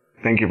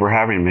 Thank you for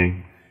having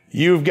me.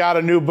 You've got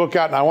a new book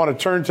out, and I want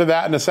to turn to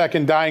that in a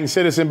second, Dying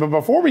Citizen. But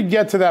before we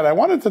get to that, I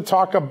wanted to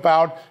talk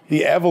about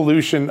the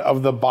evolution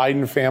of the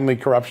Biden family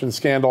corruption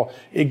scandal.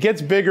 It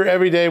gets bigger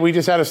every day. We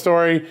just had a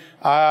story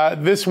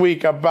this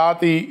week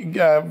about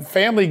the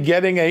family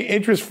getting an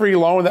interest-free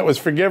loan that was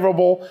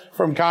forgivable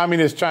from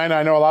communist China.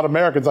 I know a lot of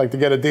Americans like to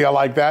get a deal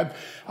like that.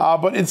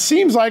 But it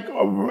seems like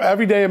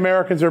everyday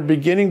Americans are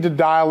beginning to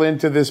dial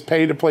into this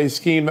pay-to-play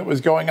scheme that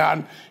was going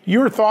on.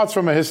 Your thoughts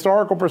from a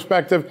historical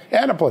perspective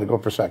and a political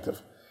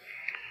perspective?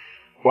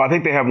 Well, I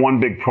think they have one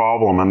big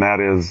problem, and that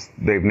is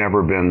they've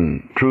never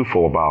been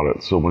truthful about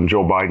it. So when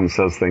Joe Biden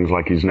says things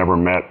like he's never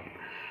met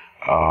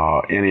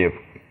any of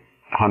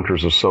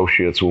Hunter's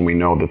associates, when we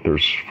know that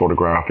there's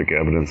photographic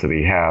evidence that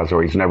he has,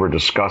 or he's never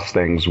discussed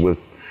things with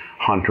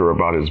Hunter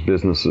about his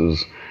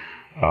businesses,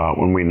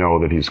 when we know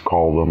that he's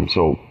called them.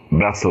 So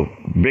that's a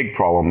big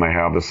problem they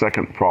have. The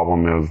second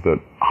problem is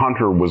that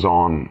Hunter was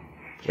on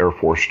Air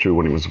Force Two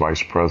when he was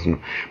vice president.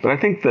 But I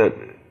think that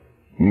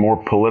more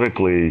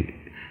politically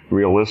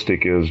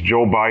realistic is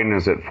Joe Biden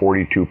is at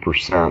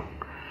 42%.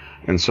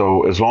 And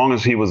so as long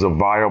as he was a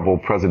viable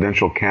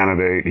presidential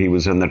candidate, he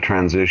was in the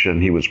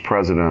transition, he was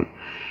president.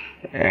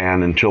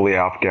 And until the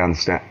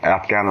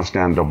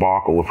Afghanistan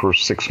debacle, the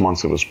first 6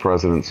 months of his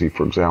presidency,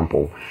 for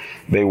example,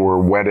 they were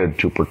wedded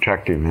to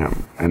protecting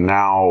him. And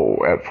now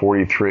at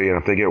 43, and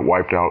if they get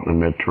wiped out in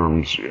the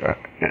midterms,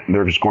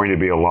 there's going to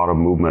be a lot of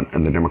movement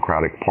in the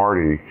Democratic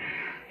Party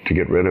to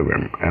get rid of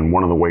him. And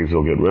one of the ways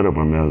they'll get rid of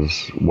him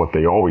is what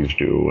they always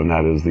do, and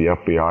that is the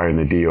FBI and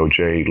the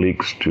DOJ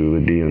leaks to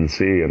the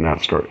DNC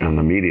and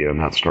the media, and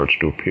that starts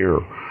to appear.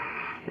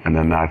 And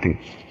then I think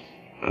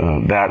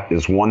that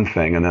is one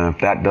thing. And then if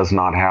that does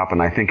not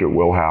happen, I think it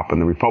will happen.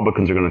 The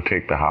Republicans are going to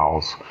take the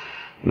House.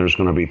 And there's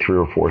going to be 3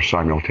 or 4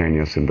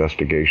 simultaneous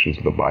investigations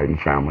of the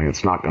Biden family.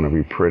 It's not going to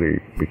be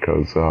pretty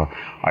because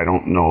I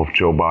don't know if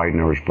Joe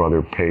Biden or his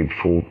brother paid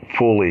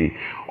fully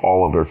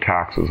all of their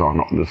taxes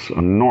on this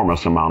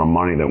enormous amount of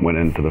money that went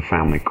into the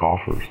family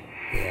coffers.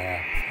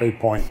 Yeah, great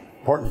point.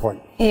 Important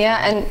point.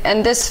 Yeah,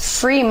 and this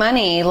free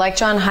money, like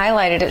John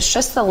highlighted, it's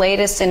just the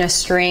latest in a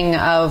string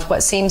of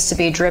what seems to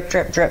be drip,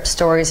 drip, drip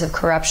stories of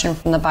corruption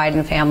from the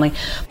Biden family.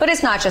 But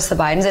it's not just the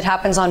Bidens. It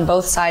happens on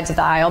both sides of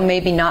the aisle,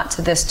 maybe not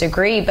to this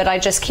degree. But I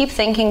just keep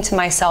thinking to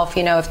myself,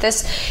 you know, if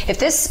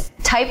this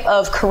type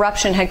of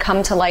corruption had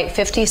come to light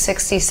 50,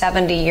 60,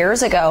 70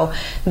 years ago,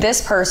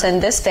 this person,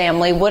 this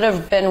family would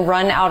have been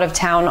run out of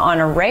town on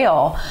a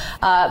rail.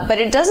 But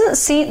there doesn't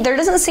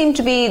seem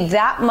to be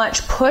that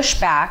much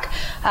pushback,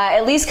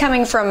 at least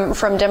coming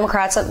from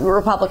Democrats.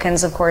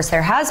 Republicans, of course,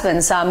 there has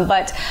been some,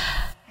 but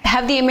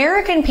have the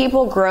American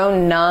people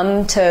grown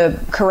numb to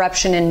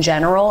corruption in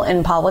general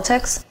in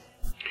politics?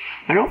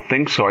 I don't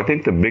think so. I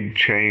think the big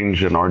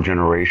change in our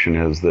generation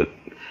is that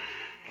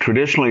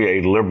traditionally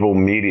a liberal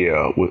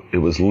media, it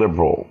was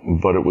liberal,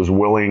 but it was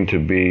willing to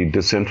be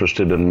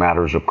disinterested in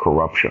matters of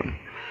corruption.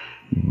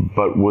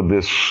 But with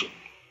this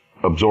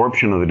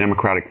absorption of the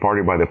Democratic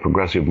Party by the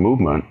progressive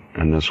movement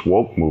and this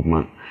woke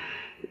movement,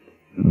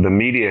 the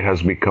media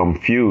has become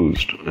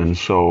fused. And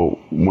so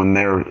when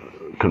they're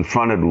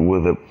confronted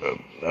with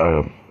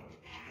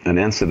an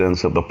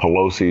incidence of the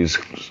Pelosi's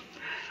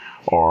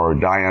or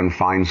Dianne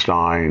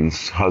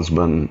Feinstein's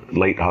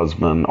late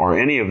husband, or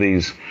any of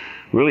these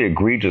really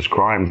egregious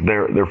crimes,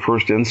 their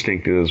first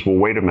instinct is, well,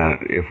 wait a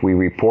minute, if we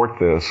report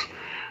this,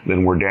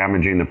 then we're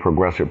damaging the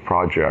Progressive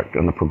Project.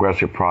 And the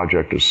Progressive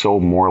Project is so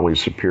morally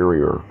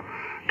superior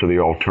to the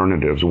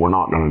alternatives, we're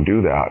not going to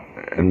do that.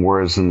 And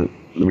whereas the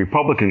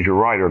Republicans, you're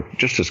right, are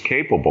just as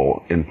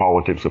capable in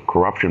politics of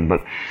corruption,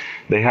 but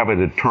they have a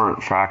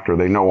deterrent factor.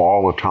 They know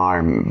all the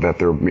time that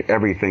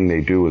everything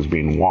they do is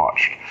being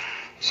watched.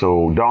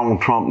 So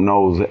Donald Trump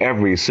knows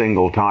every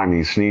single time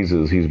he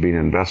sneezes, he's being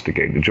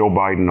investigated. Joe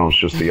Biden knows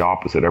just the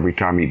opposite. Every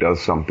time he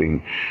does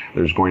something,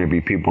 there's going to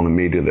be people in the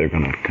media that are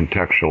going to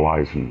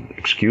contextualize and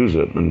excuse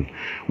it. And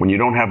when you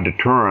don't have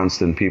deterrence,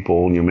 then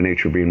people, human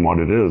nature being what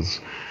it is,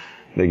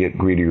 they get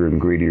greedier and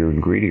greedier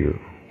and greedier.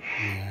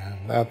 Yeah,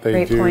 that they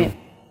Great do. Point.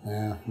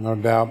 Yeah, no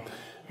doubt.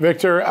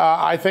 Victor,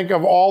 I think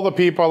of all the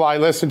people I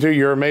listen to,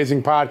 your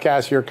amazing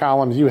podcast, your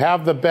columns, you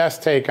have the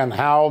best take on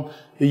how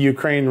the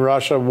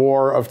Ukraine-Russia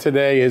war of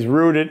today is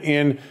rooted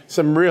in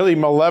some really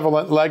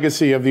malevolent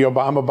legacy of the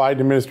Obama-Biden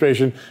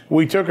administration.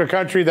 We took a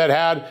country that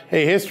had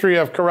a history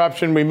of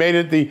corruption. We made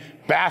it the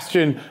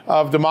bastion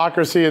of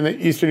democracy in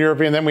the Eastern Europe,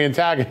 and then we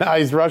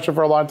antagonized Russia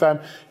for a long time.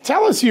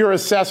 Tell us your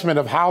assessment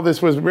of how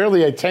this was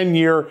really a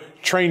 10-year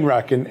train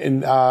wreck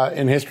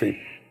in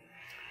history.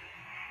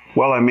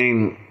 Well,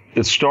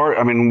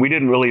 we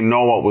didn't really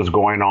know what was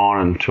going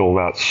on until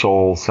that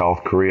Seoul,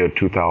 South Korea, I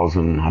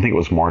think it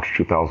was March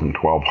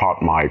 2012,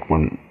 hot mic,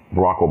 when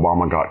Barack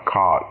Obama got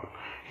caught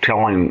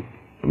telling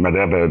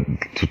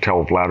Medvedev to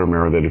tell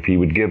Vladimir that if he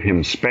would give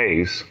him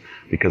space,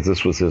 because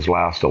this was his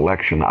last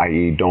election,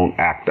 i.e. don't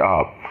act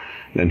up,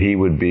 then he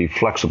would be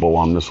flexible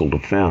on missile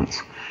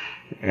defense.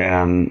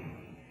 And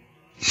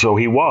So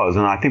he was,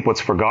 and I think what's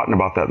forgotten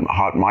about that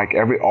hot mic,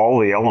 all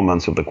the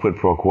elements of the quid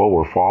pro quo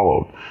were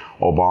followed.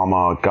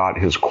 Obama got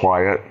his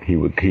quiet.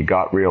 He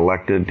got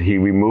reelected. He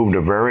removed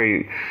a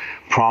very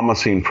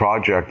promising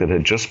project that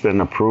had just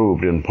been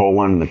approved in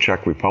Poland and the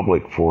Czech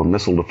Republic for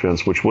missile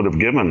defense, which would have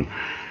given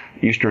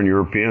Eastern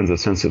Europeans a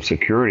sense of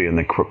security in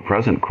the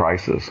present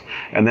crisis.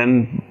 And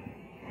then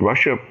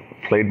Russia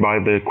played by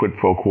the quid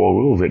pro quo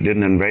rules. It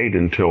didn't invade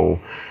until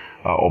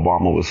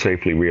Obama was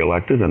safely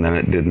reelected, and then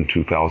it did in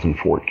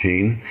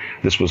 2014.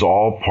 This was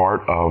all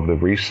part of the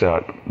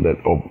reset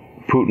that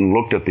Putin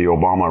looked at the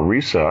Obama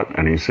reset,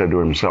 and he said to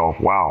himself,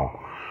 wow,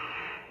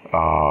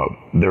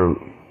 they're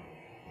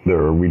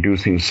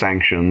reducing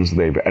sanctions.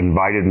 They've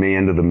invited me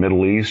into the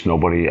Middle East.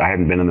 I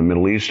hadn't been in the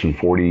Middle East in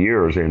 40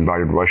 years. They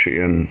invited Russia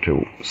in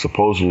to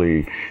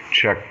supposedly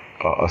check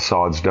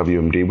Assad's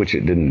WMD, which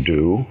it didn't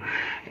do,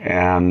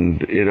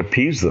 and it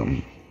appeased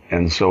them.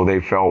 And so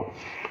they felt,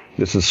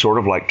 this is sort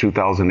of like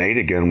 2008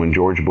 again, when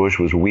George Bush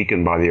was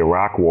weakened by the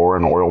Iraq War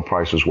and oil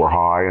prices were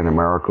high and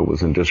America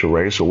was in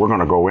disarray. So we're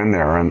going to go in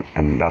there,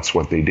 and that's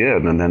what they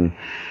did. And then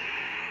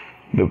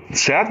the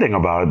sad thing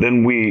about it,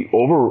 then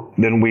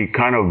we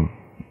kind of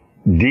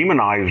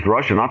demonized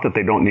Russia. Not that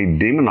they don't need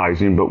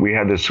demonizing, but we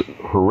had this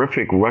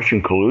horrific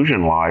Russian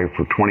collusion lie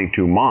for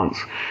 22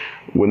 months,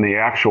 when the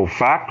actual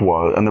fact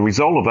was, and the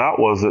result of that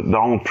was that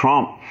Donald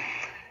Trump,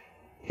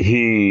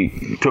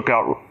 he took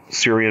out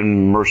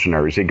Syrian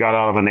mercenaries. He got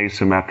out of an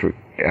asymmetric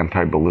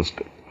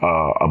anti-ballistic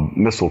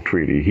missile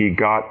treaty. He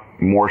got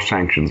more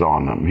sanctions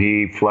on them.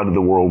 He flooded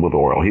the world with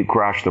oil. He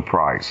crashed the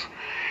price.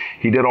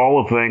 He did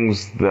all the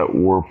things that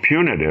were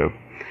punitive,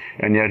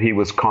 and yet he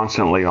was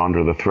constantly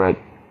under the threat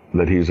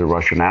that he's a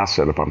Russian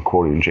asset, if I'm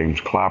quoting James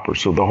Clapper.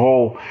 So the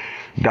whole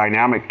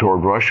dynamic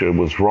toward Russia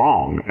was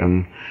wrong.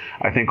 And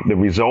I think the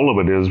result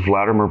of it is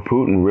Vladimir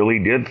Putin really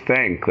did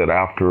think that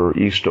after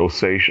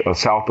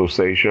South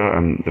Ossetia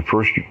and the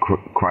first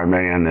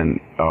Crimean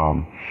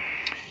and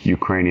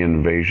Ukrainian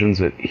invasions,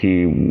 that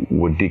he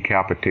would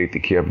decapitate the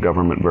Kiev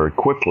government very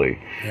quickly.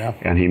 Yeah.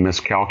 And he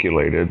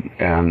miscalculated.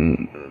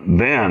 And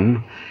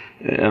then,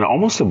 in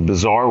almost a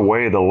bizarre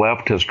way, the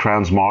left has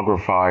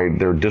transmogrified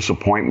their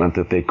disappointment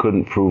that they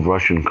couldn't prove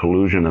Russian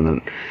collusion,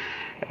 and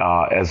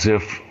as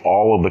if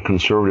all of the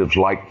conservatives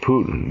liked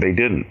Putin. They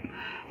didn't.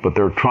 But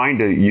they're trying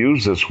to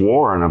use this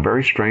war in a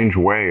very strange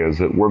way, as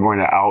that we're going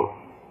to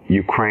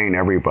out-Ukraine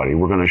everybody.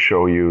 We're going to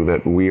show you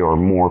that we are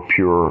more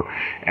pure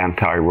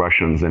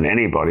anti-Russians than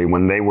anybody,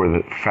 when they were,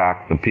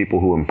 the people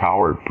who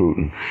empowered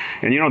Putin.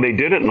 And, they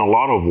did it in a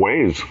lot of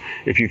ways.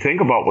 If you think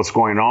about what's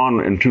going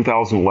on, in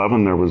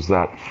 2011, there was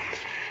that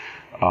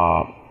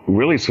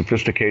really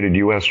sophisticated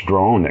U.S.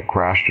 drone that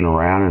crashed in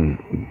Iran,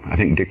 and I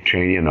think Dick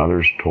Cheney and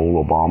others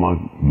told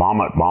Obama,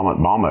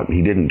 bomb it.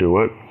 He didn't do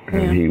it,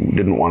 and he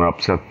didn't want to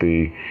upset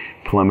the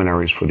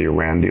preliminaries for the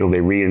Iran deal. They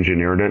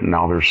re-engineered it, and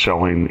now they're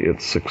selling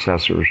its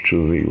successors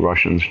to the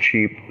Russians,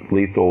 cheap,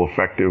 lethal,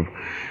 effective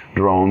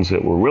drones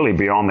that were really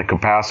beyond the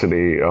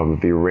capacity of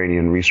the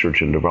Iranian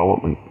research and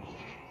development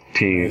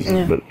teams,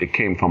 but it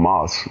came from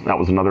us. That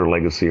was another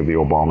legacy of the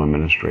Obama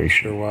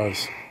administration. Sure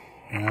was.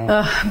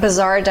 Yeah.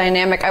 Bizarre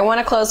dynamic. I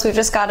want to close. We've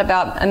just got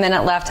about a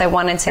minute left. I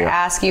wanted to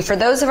ask you, for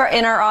those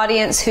in our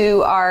audience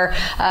who have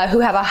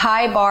a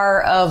high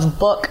bar of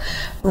book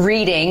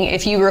reading,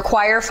 if you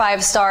require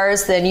 5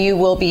 stars, then you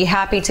will be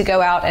happy to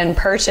go out and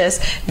purchase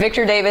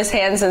Victor Davis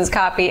Hanson's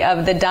copy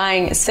of The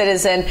Dying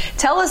Citizen.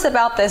 Tell us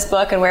about this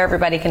book and where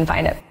everybody can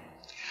find it.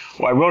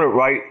 Well, I wrote it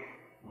right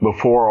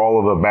before all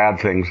of the bad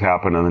things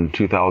happened in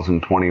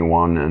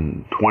 2021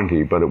 and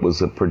 20, but it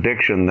was a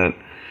prediction that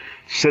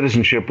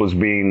citizenship was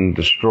being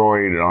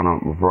destroyed on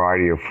a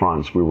variety of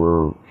fronts. We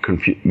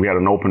had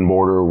an open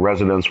border.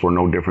 Residents were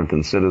no different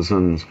than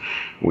citizens.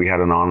 We had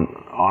an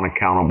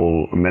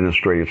unaccountable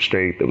administrative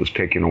state that was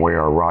taking away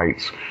our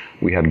rights.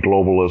 We had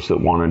globalists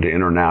that wanted to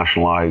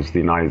internationalize the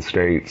United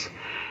States.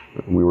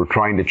 We were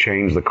trying to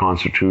change the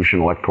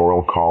Constitution,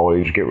 Electoral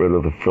College, get rid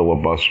of the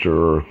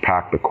filibuster,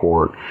 pack the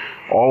court.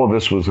 All of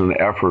this was an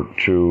effort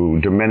to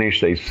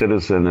diminish a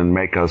citizen and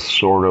make us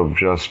sort of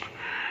just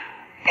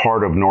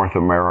part of North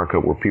America,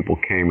 where people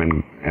came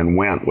and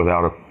went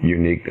without a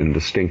unique and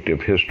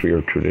distinctive history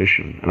or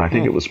tradition. And I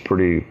think it was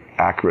pretty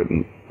accurate,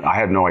 and I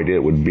had no idea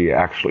it would be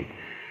actually.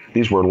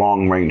 These were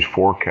long-range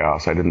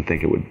forecasts. I didn't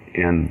think it would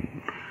end,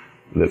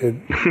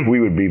 that we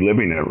would be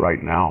living it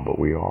right now, but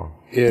we are.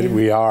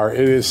 We are.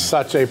 It is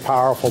such a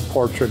powerful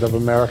portrait of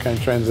America in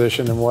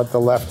transition and what the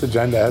left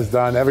agenda has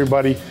done.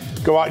 Everybody,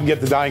 go out and get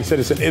The Dying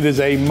Citizen. It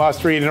is a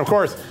must-read. And, of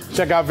course,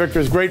 check out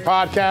Victor's great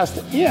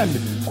podcast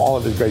and all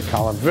of his great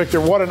columns. Victor,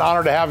 what an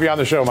honor to have you on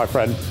the show, my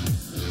friend.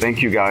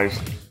 Thank you, guys.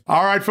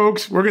 All right,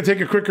 folks, we're going to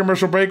take a quick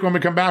commercial break. When we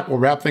come back, we'll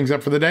wrap things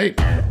up for the day.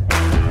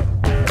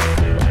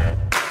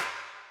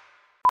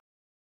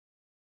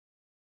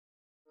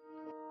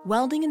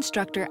 Welding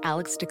instructor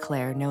Alex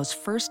DeClaire knows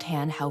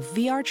firsthand how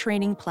VR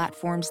training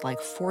platforms like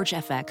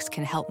ForgeFX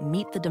can help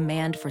meet the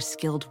demand for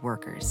skilled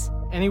workers.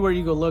 Anywhere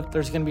you go look,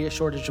 there's going to be a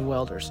shortage of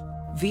welders.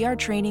 VR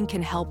training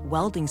can help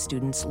welding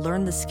students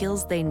learn the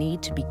skills they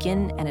need to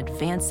begin and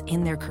advance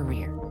in their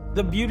career.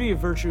 The beauty of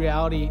virtual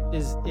reality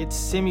is it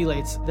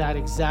simulates that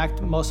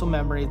exact muscle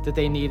memory that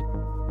they need.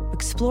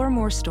 Explore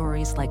more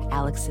stories like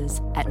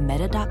Alex's at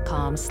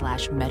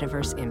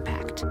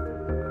meta.com/metaverseimpact.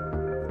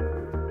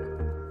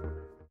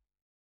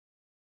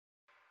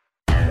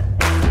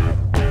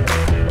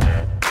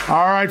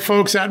 All right,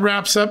 folks, that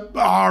wraps up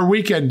our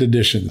weekend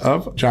edition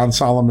of John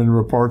Solomon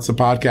Reports, the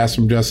podcast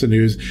from Just the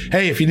News.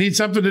 Hey, if you need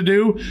something to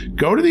do,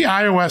 go to the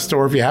iOS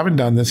store. If you haven't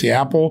done this, the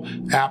Apple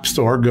App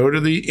Store, go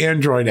to the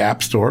Android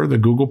App Store, the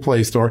Google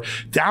Play Store,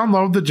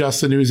 download the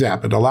Just the News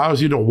app. It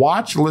allows you to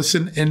watch,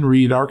 listen, and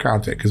read our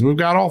content because we've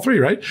got all three,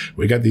 right?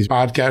 We got these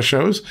podcast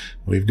shows,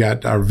 we've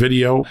got our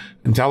video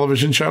and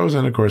television shows,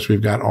 and of course,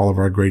 we've got all of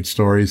our great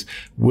stories.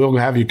 We'll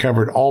have you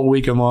covered all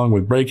weekend long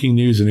with breaking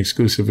news and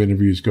exclusive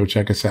interviews. Go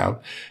check us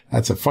out.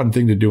 That's a fun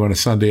thing to do on a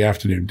Sunday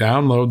afternoon.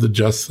 Download the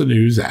Just the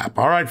News app.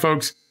 All right,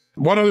 folks.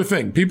 One other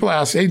thing. People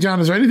ask, hey, John,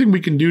 is there anything we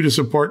can do to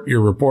support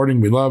your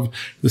reporting? We love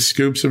the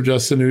scoops of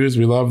Just the News.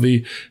 We love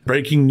the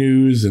breaking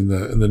news and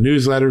the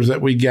newsletters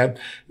that we get.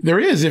 There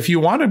is, if you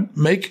want to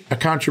make a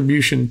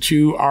contribution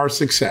to our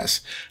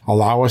success,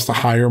 allow us to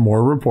hire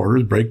more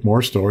reporters, break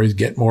more stories,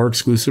 get more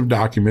exclusive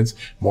documents,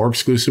 more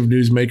exclusive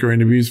newsmaker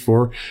interviews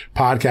for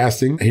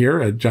podcasting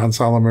here at John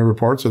Solomon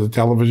Reports or the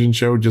television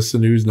show Just the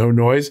News, No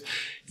Noise.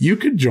 You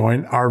could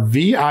join our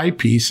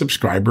VIP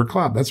subscriber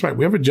club. That's right.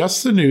 We have a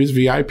Just the News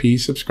VIP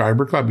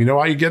subscriber club. You know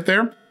how you get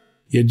there?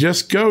 You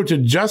just go to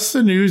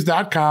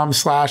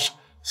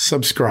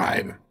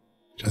justthenews.com/subscribe.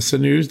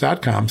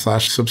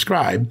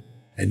 justthenews.com/subscribe.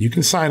 And you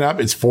can sign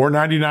up. It's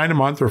 $4.99 a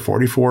month or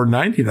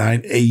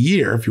 $44.99 a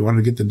year if you want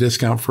to get the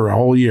discount for a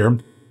whole year.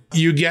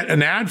 You get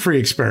an ad-free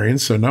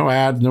experience, so no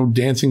ads, no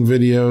dancing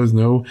videos,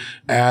 no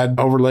ad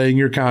overlaying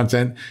your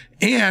content.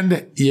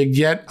 And you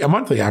get a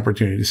monthly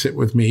opportunity to sit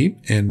with me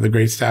and the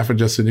great staff at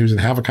Just the News and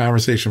have a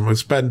conversation. We'll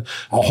spend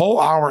a whole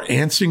hour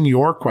answering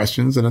your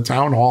questions in a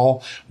town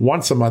hall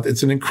once a month.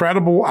 It's an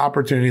incredible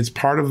opportunity. It's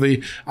part of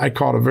I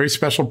call it a very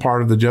special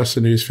part of the Just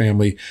the News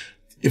family.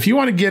 If you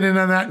want to get in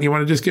on that and you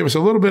want to just give us a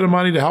little bit of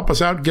money to help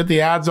us out, get the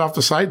ads off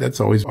the site,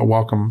 that's always a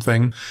welcome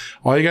thing.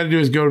 All you got to do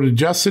is go to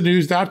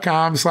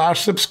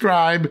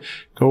justthenews.com/subscribe.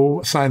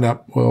 Go sign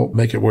up. We'll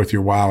make it worth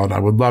your while. And I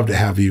would love to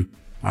have you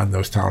on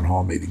those town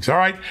hall meetings. All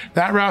right.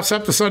 That wraps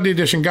up the Sunday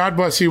edition. God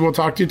bless you. We'll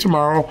talk to you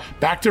tomorrow.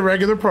 Back to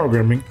regular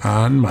programming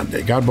on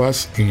Monday. God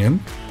bless and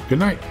good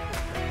night.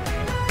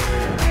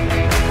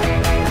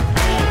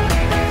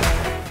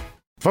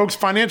 Folks,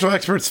 financial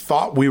experts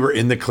thought we were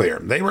in the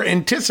clear. They were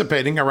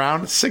anticipating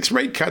around 6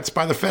 rate cuts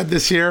by the Fed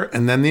this year,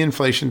 and then the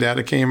inflation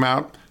data came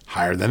out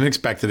higher than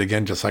expected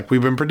again, just like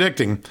we've been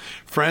predicting.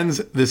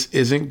 Friends, this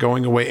isn't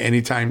going away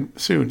anytime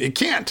soon. It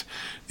can't.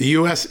 The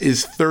U.S.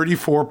 is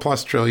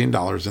 $34+ trillion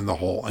in the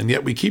hole, and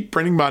yet we keep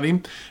printing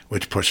money,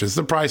 which pushes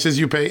the prices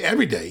you pay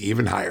every day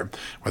even higher,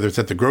 whether it's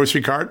at the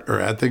grocery cart or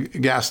at the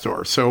gas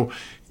store. So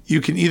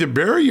you can either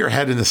bury your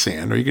head in the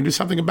sand or you can do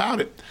something about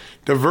it.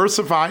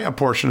 Diversify a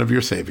portion of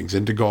your savings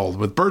into gold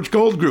with Birch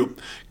Gold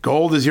Group.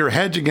 Gold is your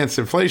hedge against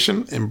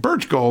inflation, and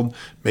Birch Gold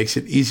makes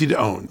it easy to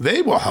own.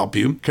 They will help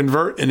you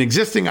convert an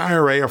existing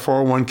IRA or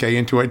 401k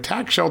into a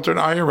tax-sheltered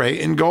IRA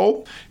in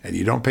gold, and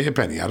you don't pay a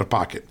penny out of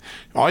pocket.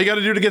 All you got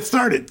to do to get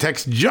started,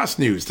 text Just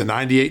News to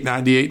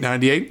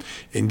 989898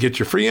 and get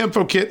your free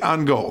info kit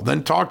on gold.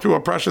 Then talk to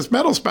a precious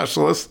metal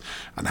specialist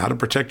on how to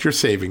protect your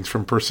savings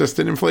from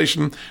persistent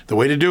inflation. The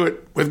way to do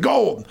it with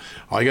gold.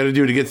 All you got to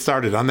do to get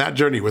started on that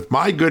journey with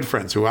my good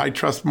friends who I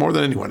trust more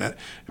than anyone at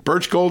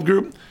Birch Gold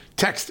Group,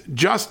 text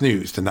Just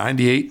News to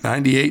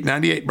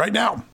 989898 right now.